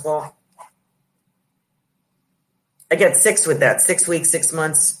successful. I get 6 with that. 6 weeks, 6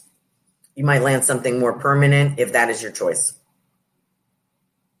 months. You might land something more permanent if that is your choice.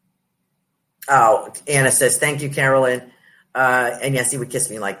 Oh, Anna says, thank you, Carolyn. And yes, he would kiss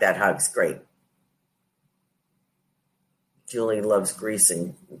me like that. Hugs. Great. Julie loves Greece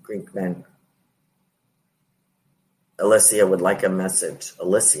and Greek men. Alicia would like a message.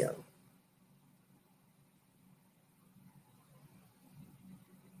 Alicia.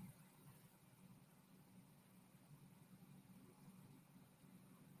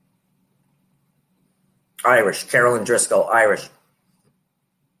 Irish. Carolyn Driscoll, Irish.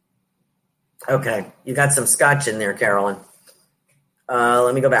 Okay. You got some scotch in there, Carolyn.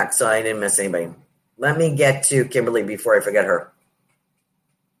 Let me go back so I didn't miss anybody. Let me get to Kimberly before I forget her.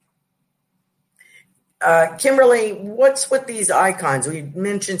 Kimberly, what's with these icons? We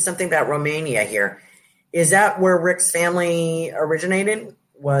mentioned something about Romania here. Is that where Rick's family originated?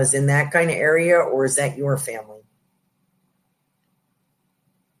 Was in that kind of area, or is that your family?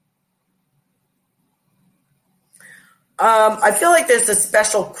 I feel like there's a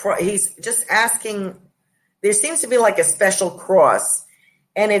special he's just asking. There seems to be like a special cross,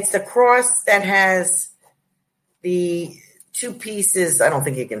 and it's the cross that has the 2 pieces. I don't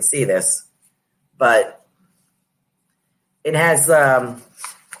think you can see this, but it has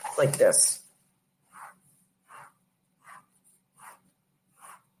like this.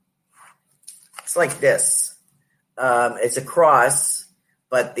 It's like this. It's a cross,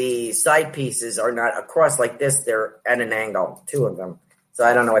 but the side pieces are not a cross like this. They're at an angle, 2 of them. So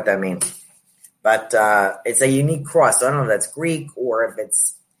I don't know what that means. But it's a unique cross. So I don't know if that's Greek or if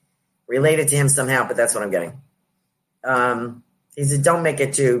it's related to him somehow, but that's what I'm getting. He said, don't make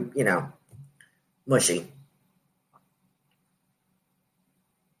it too, mushy.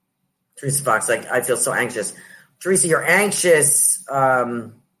 Teresa Fox, like, I feel so anxious. Teresa, you're anxious.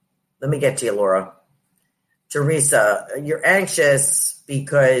 Let me get to you, Laura. Teresa, you're anxious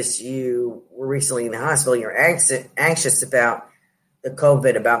because you were recently in the hospital. You're anxious about the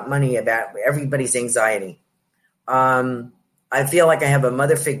COVID, about money, about everybody's anxiety. I feel like I have a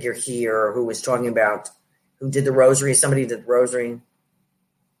mother figure here who was talking about, who did the rosary. Somebody did the rosary.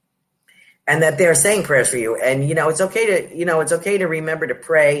 And that they're saying prayers for you. And, it's okay to remember to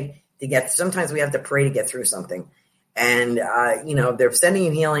pray to get, sometimes we have to pray to get through something. And, they're sending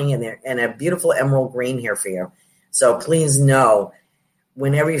you healing and a beautiful emerald green here for you. So please know,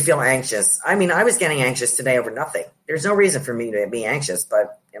 whenever you feel anxious, I was getting anxious today over nothing. There's no reason for me to be anxious,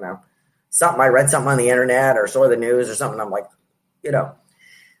 but, I read something on the internet or saw the news or something. I'm like,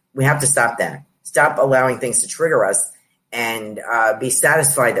 we have to stop that. Stop allowing things to trigger us and be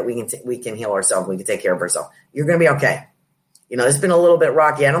satisfied that we can heal ourselves. We can take care of ourselves. You're going to be okay. It's been a little bit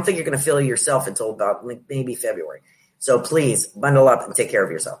rocky. I don't think you're going to feel yourself until about maybe February. So please bundle up and take care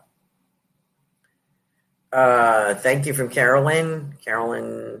of yourself. Thank you from Carolyn.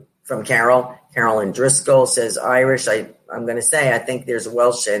 Carolyn Driscoll says Irish. I'm going to say I think there's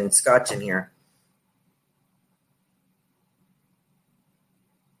Welsh and Scotch in here.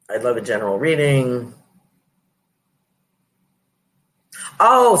 I'd love a general reading.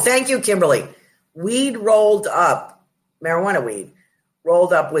 Oh, thank you, Kimberly. Weed rolled up, marijuana weed,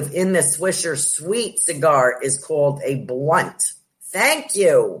 rolled up within the Swisher Sweet cigar is called a blunt. Thank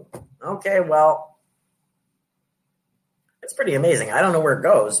you. Okay, well, that's pretty amazing. I don't know where it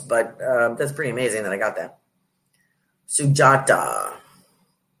goes, but that's pretty amazing that I got that. Sujata.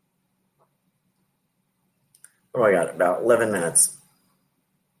 What do I got? About 11 minutes.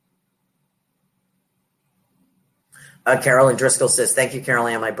 Carolyn Driscoll says, thank you,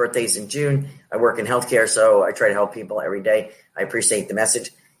 Carolyn. My birthday's in June. I work in healthcare, so I try to help people every day. I appreciate the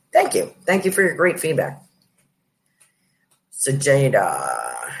message. Thank you. Thank you for your great feedback.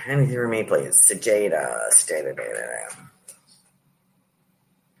 Sajada. Anything for me, please? Sajada.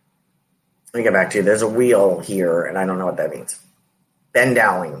 Let me get back to you. There's a wheel here, and I don't know what that means. Ben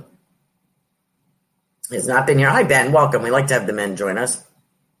Dowling has not been here. Hi, Ben. Welcome. We like to have the men join us.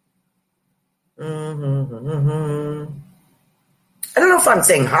 I don't know if I'm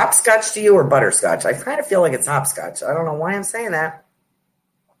saying hopscotch to you or butterscotch. I kind of feel like it's hopscotch. I don't know why I'm saying that.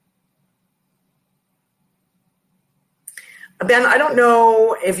 Ben, I don't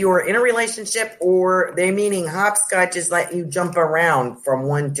know if you're in a relationship or they meaning hopscotch is like you jump around from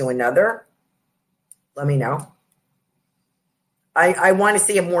one to another. Let me know. I want to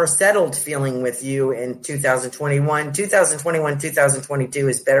see a more settled feeling with you in 2021. 2022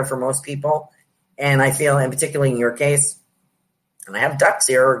 is better for most people. And I feel, and particularly in your case, and I have ducks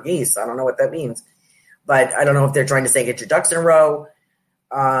here or geese. I don't know what that means. But I don't know if they're trying to say get your ducks in a row.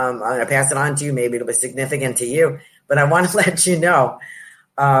 I'm going to pass it on to you. Maybe it'll be significant to you. But I want to let you know,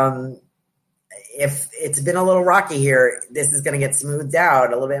 if it's been a little rocky here, this is going to get smoothed out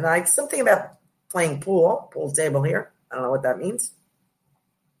a little bit. And like something about playing pool table here. I don't know what that means.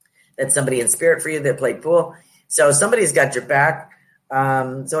 That's somebody in spirit for you that played pool. So somebody's got your back.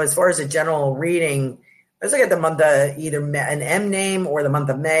 So as far as a general reading, let's look at the month of either an M name or the month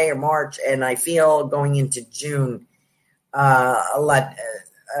of May or March. And I feel going into June, a lot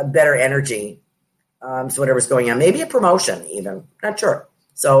better energy. So whatever's going on, maybe a promotion even, not sure.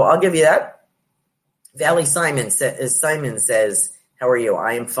 So I'll give you that. Valley Simon says, how are you?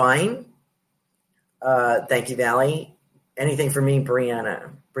 I am fine. Thank you, Valley. Anything for me,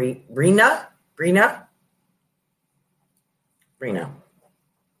 Brianna? Brina.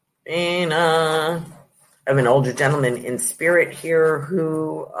 I have an older gentleman in spirit here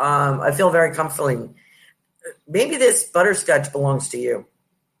who I feel very comforting. Maybe this butterscotch belongs to you.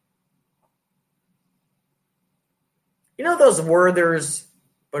 You know those Werther's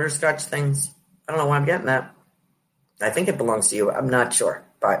butterscotch things? I don't know why I'm getting that. I think it belongs to you. I'm not sure,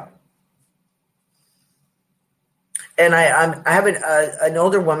 but. And I have an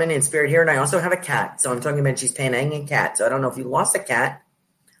older woman in spirit here, and I also have a cat. So I'm talking about she's paying a cat. So I don't know if you lost a cat.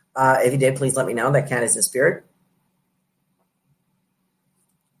 If you did, please let me know. That cat is in spirit.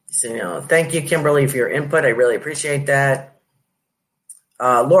 So, thank you, Kimberly, for your input. I really appreciate that.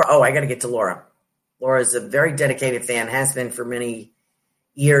 Laura. Oh, I got to get to Laura. Laura is a very dedicated fan, has been for many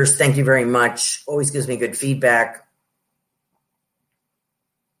years. Thank you very much. Always gives me good feedback.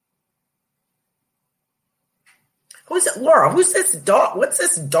 Who's it, Laura? Who's this dog? What's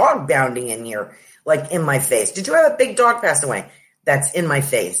this dog bounding in here, like in my face? Did you have a big dog pass away? That's in my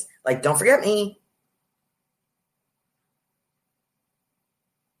face. Like, don't forget me.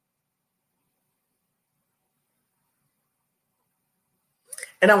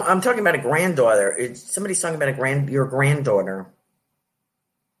 And I'm talking about a granddaughter. Somebody's talking about your granddaughter.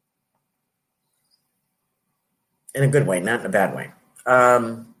 In a good way, not in a bad way.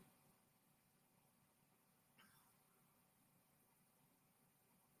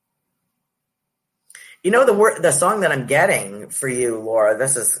 You know the song that I'm getting for you, Laura.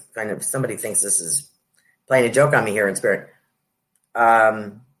 This is kind of somebody thinks this is playing a joke on me here in spirit.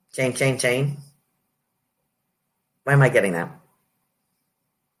 Chain. Why am I getting that?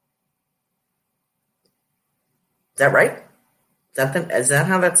 Is that right? Is that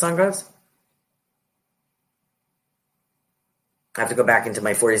how that song goes? I have to go back into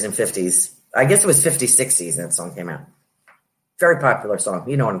my 40s and 50s. I guess it was 50s, 60s that song came out. Very popular song.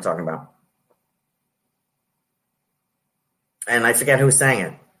 You know what I'm talking about. And I forget who sang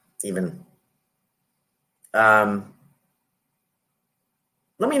it, even. Let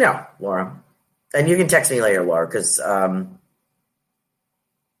me know, Laura. And you can text me later, Laura, because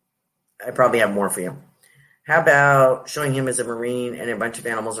I probably have more for you. How about showing him as a Marine and a bunch of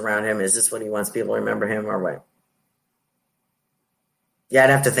animals around him? Is this what he wants people to remember him or what? Yeah, I'd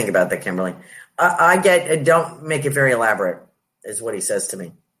have to think about that, Kimberly. I get, don't make it very elaborate, is what he says to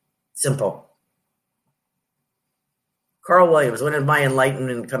me. Simple. Carl Williams, when is my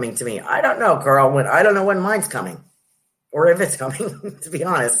enlightenment coming to me? I don't know, Carl. I don't know when mine's coming or if it's coming, to be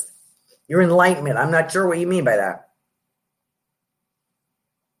honest. Your enlightenment, I'm not sure what you mean by that.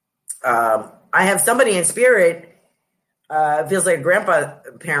 I have somebody in spirit, feels like a grandpa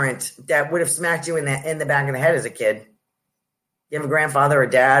parent that would have smacked you in the back of the head as a kid. You have a grandfather or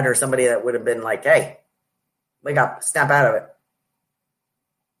dad or somebody that would have been like, hey, wake up, snap out of it.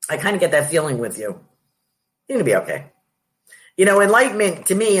 I kind of get that feeling with you. You're going to be okay. You know, enlightenment,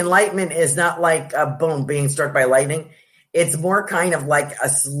 to me, enlightenment is not like a boom, being struck by lightning. It's more kind of like a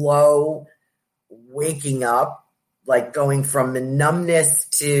slow waking up, like going from the numbness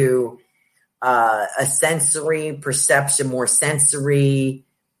to a sensory perception, more sensory,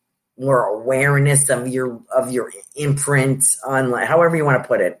 more awareness of your imprint on, however you want to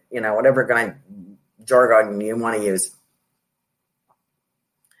put it, you know, whatever kind of jargon you want to use.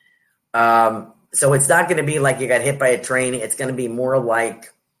 So it's not going to be like you got hit by a train. It's going to be more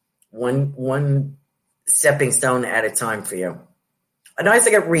like one stepping stone at a time for you. I know I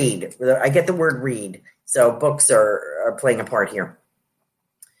get read. I get the word read. So books are playing a part here.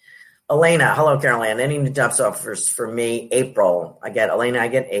 Elena, hello, Caroline. Any new jobs offers for me? April. I get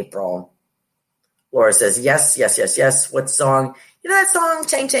April. Laura says, yes. What song? You know that song,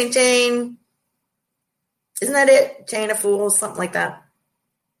 Chain, Chain, Chain? Isn't that it? Chain of Fools, something like that.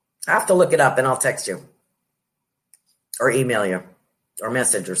 I have to look it up and I'll text you or email you or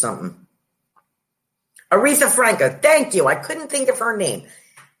message or something. Aretha Franklin, thank you. I couldn't think of her name.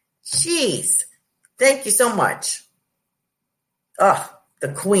 Jeez. Thank you so much.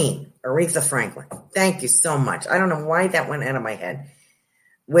 The Queen, Aretha Franklin. Thank you so much. I don't know why that went out of my head.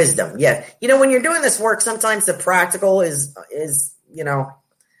 Wisdom, yeah. You know, when you're doing this work, sometimes the practical is you know,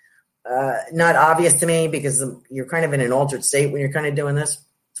 not obvious to me because you're kind of in an altered state when you're kind of doing this.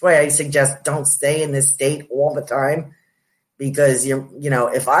 That's why I suggest don't stay in this state all the time, because you know,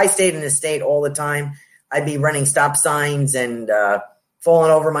 if I stayed in this state all the time, I'd be running stop signs and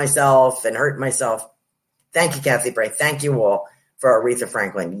falling over myself and hurting myself. Thank you, Kathy Bray. Thank you all for Aretha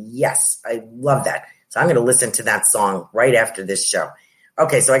Franklin. Yes, I love that. So I'm going to listen to that song right after this show.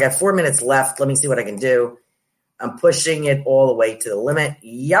 Okay, so I got 4 minutes left. Let me see what I can do. I'm pushing it all the way to the limit.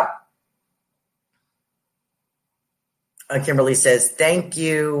 Yep. Kimberly says, thank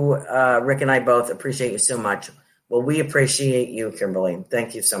you, Rick and I both appreciate you so much. Well, we appreciate you, Kimberly.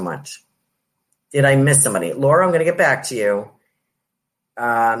 Thank you so much. Did I miss somebody? Laura, I'm going to get back to you.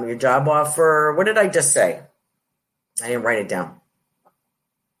 Your job offer, what did I just say? I didn't write it down.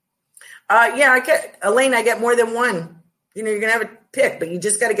 Elaine, I get more than one. You know, you're going to have a pick, but you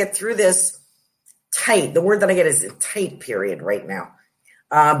just got to get through this tight. The word that I get is a tight period right now.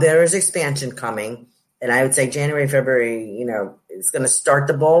 There is expansion coming. And I would say January, February, you know, it's going to start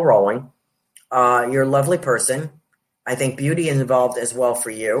the ball rolling. You're a lovely person. I think beauty is involved as well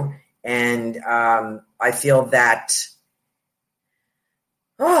for you. And I feel that,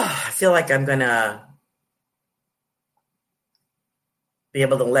 I feel like I'm going to be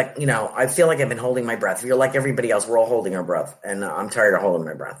able to I feel like I've been holding my breath. If you're like everybody else, we're all holding our breath. And I'm tired of holding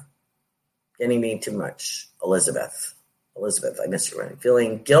my breath. Getting me too much. Elizabeth, I miss you. I'm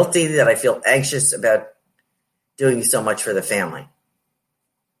feeling guilty that I feel anxious about doing so much for the family.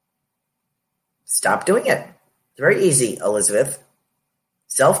 Stop doing it. It's very easy, Elizabeth.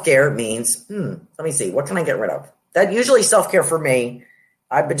 Self-care means, let me see, what can I get rid of? That usually self-care for me,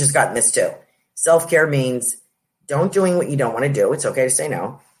 I've just gotten this too. Self-care means don't doing what you don't want to do. It's okay to say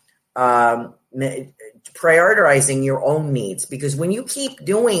no. Prioritizing your own needs, because when you keep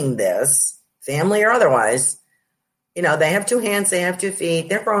doing this, family or otherwise, you know, they have two hands, they have 2 feet,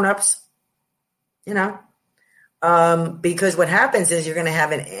 they're grown-ups, you know. Because what happens is you're going to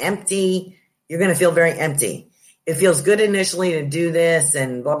have you're going to feel very empty. It feels good initially to do this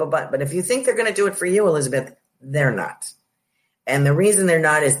and blah, blah, blah. But if you think they're going to do it for you, Elizabeth, they're not. And the reason they're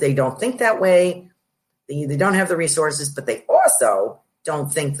not is they don't think that way. They don't have the resources, but they also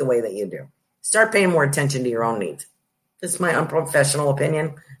don't think the way that you do. Start paying more attention to your own needs. This is my unprofessional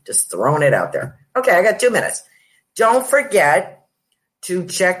opinion. Just throwing it out there. Okay, I got 2 minutes. Don't forget to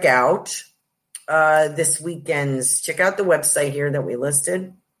check out this weekend's, check out the website here that we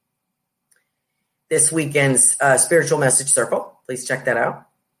listed. This weekend's Spiritual Message Circle. Please check that out.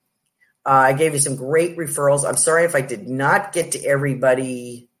 I gave you some great referrals. I'm sorry if I did not get to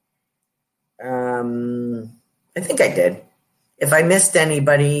everybody. I think I did. If I missed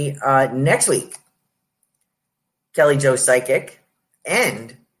anybody, next week, Kelly Jo Psychic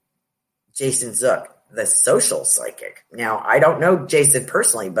and Jason Zook, the social psychic. Now, I don't know Jason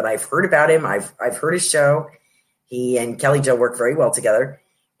personally, but I've heard about him. I've heard his show. He and Kelly Jo work very well together,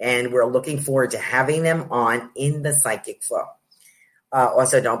 and we're looking forward to having them on in the Psychic Flow.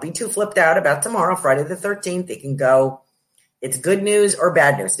 Also, don't be too flipped out about tomorrow, Friday the 13th. It can go, it's good news or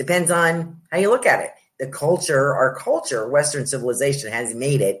bad news. Depends on how you look at it. The culture, our culture, Western civilization has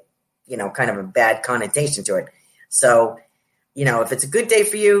made it, kind of a bad connotation to it. So, if it's a good day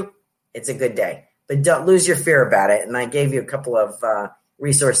for you, it's a good day. But don't lose your fear about it. And I gave you a couple of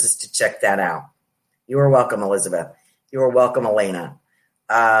resources to check that out. You are welcome, Elizabeth. You are welcome, Elena.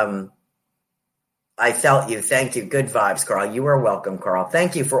 I felt you. Thank you. Good vibes, Carl. You are welcome, Carl.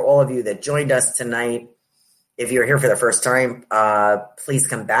 Thank you for all of you that joined us tonight. If you're here for the first time, please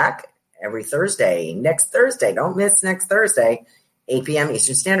come back every Thursday. Next Thursday. Don't miss next Thursday, 8 p.m.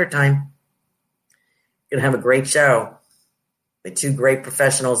 Eastern Standard Time. Going to have a great show with two great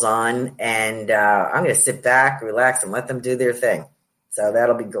professionals on, and I'm going to sit back, relax, and let them do their thing. So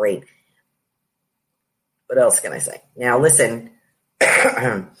that'll be great. What else can I say? Now, listen,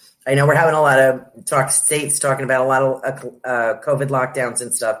 I know we're having a lot of states talking about a lot of COVID lockdowns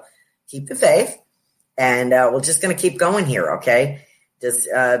and stuff. Keep the faith, and we're just going to keep going here, okay? Just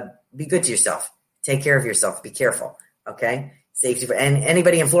be good to yourself. Take care of yourself. Be careful, okay? Safety. And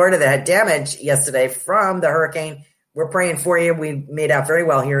anybody in Florida that had damage yesterday from the hurricane, we're praying for you. We made out very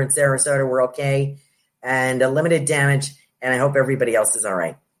well here in Sarasota. We're okay. And limited damage, and I hope everybody else is all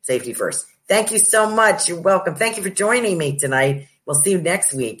right. Safety first. Thank you so much. You're welcome. Thank you for joining me tonight. We'll see you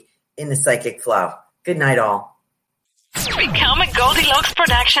next week in the Psychic Flow. Good night, all. Become a Goldilocks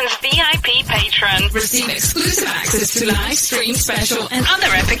Productions VIP patron. Receive exclusive access to live stream special and other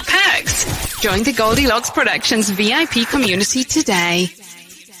epic perks. Join the Goldilocks Productions VIP community today.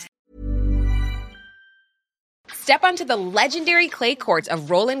 Step onto the legendary clay courts of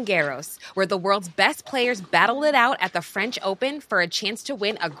Roland Garros, where the world's best players battle it out at the French Open for a chance to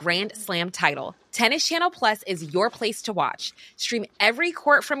win a Grand Slam title. Tennis Channel Plus is your place to watch. Stream every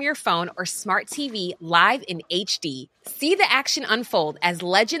court from your phone or smart TV live in HD. See the action unfold as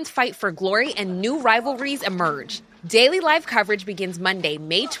legends fight for glory and new rivalries emerge. Daily live coverage begins Monday,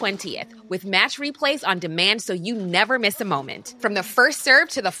 May 20th, with match replays on demand so you never miss a moment. From the first serve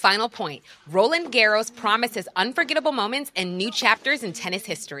to the final point, Roland Garros promises unforgettable moments and new chapters in tennis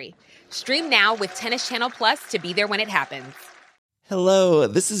history. Stream now with Tennis Channel Plus to be there when it happens. Hello,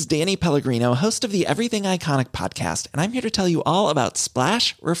 this is Danny Pellegrino, host of the Everything Iconic podcast, and I'm here to tell you all about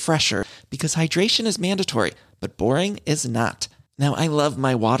Splash Refresher, because hydration is mandatory, but boring is not. Now, I love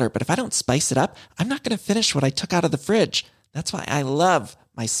my water, but if I don't spice it up, I'm not going to finish what I took out of the fridge. That's why I love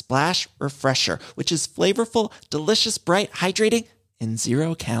my Splash Refresher, which is flavorful, delicious, bright, hydrating, and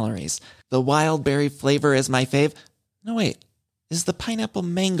 0 calories. The wild berry flavor is my fave. No, wait. Is the pineapple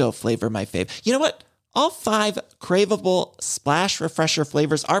mango flavor my fave? You know what? All 5 craveable Splash Refresher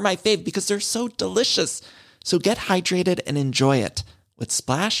flavors are my fave because they're so delicious. So get hydrated and enjoy it with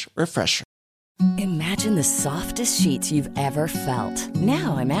Splash Refresher. Imagine the softest sheets you've ever felt.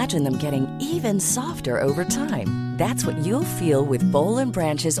 Now imagine them getting even softer over time. That's what you'll feel with Boll &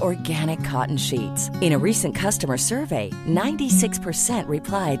 Branch's organic cotton sheets. In a recent customer survey, 96%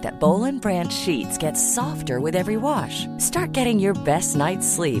 replied that Boll & Branch sheets get softer with every wash. Start getting your best night's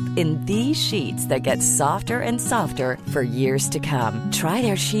sleep in these sheets that get softer and softer for years to come. Try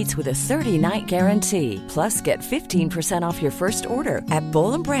their sheets with a 30-night guarantee. Plus, get 15% off your first order at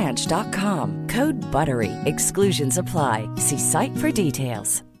bollandbranch.com. Code BUTTERY. Exclusions apply. See site for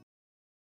details.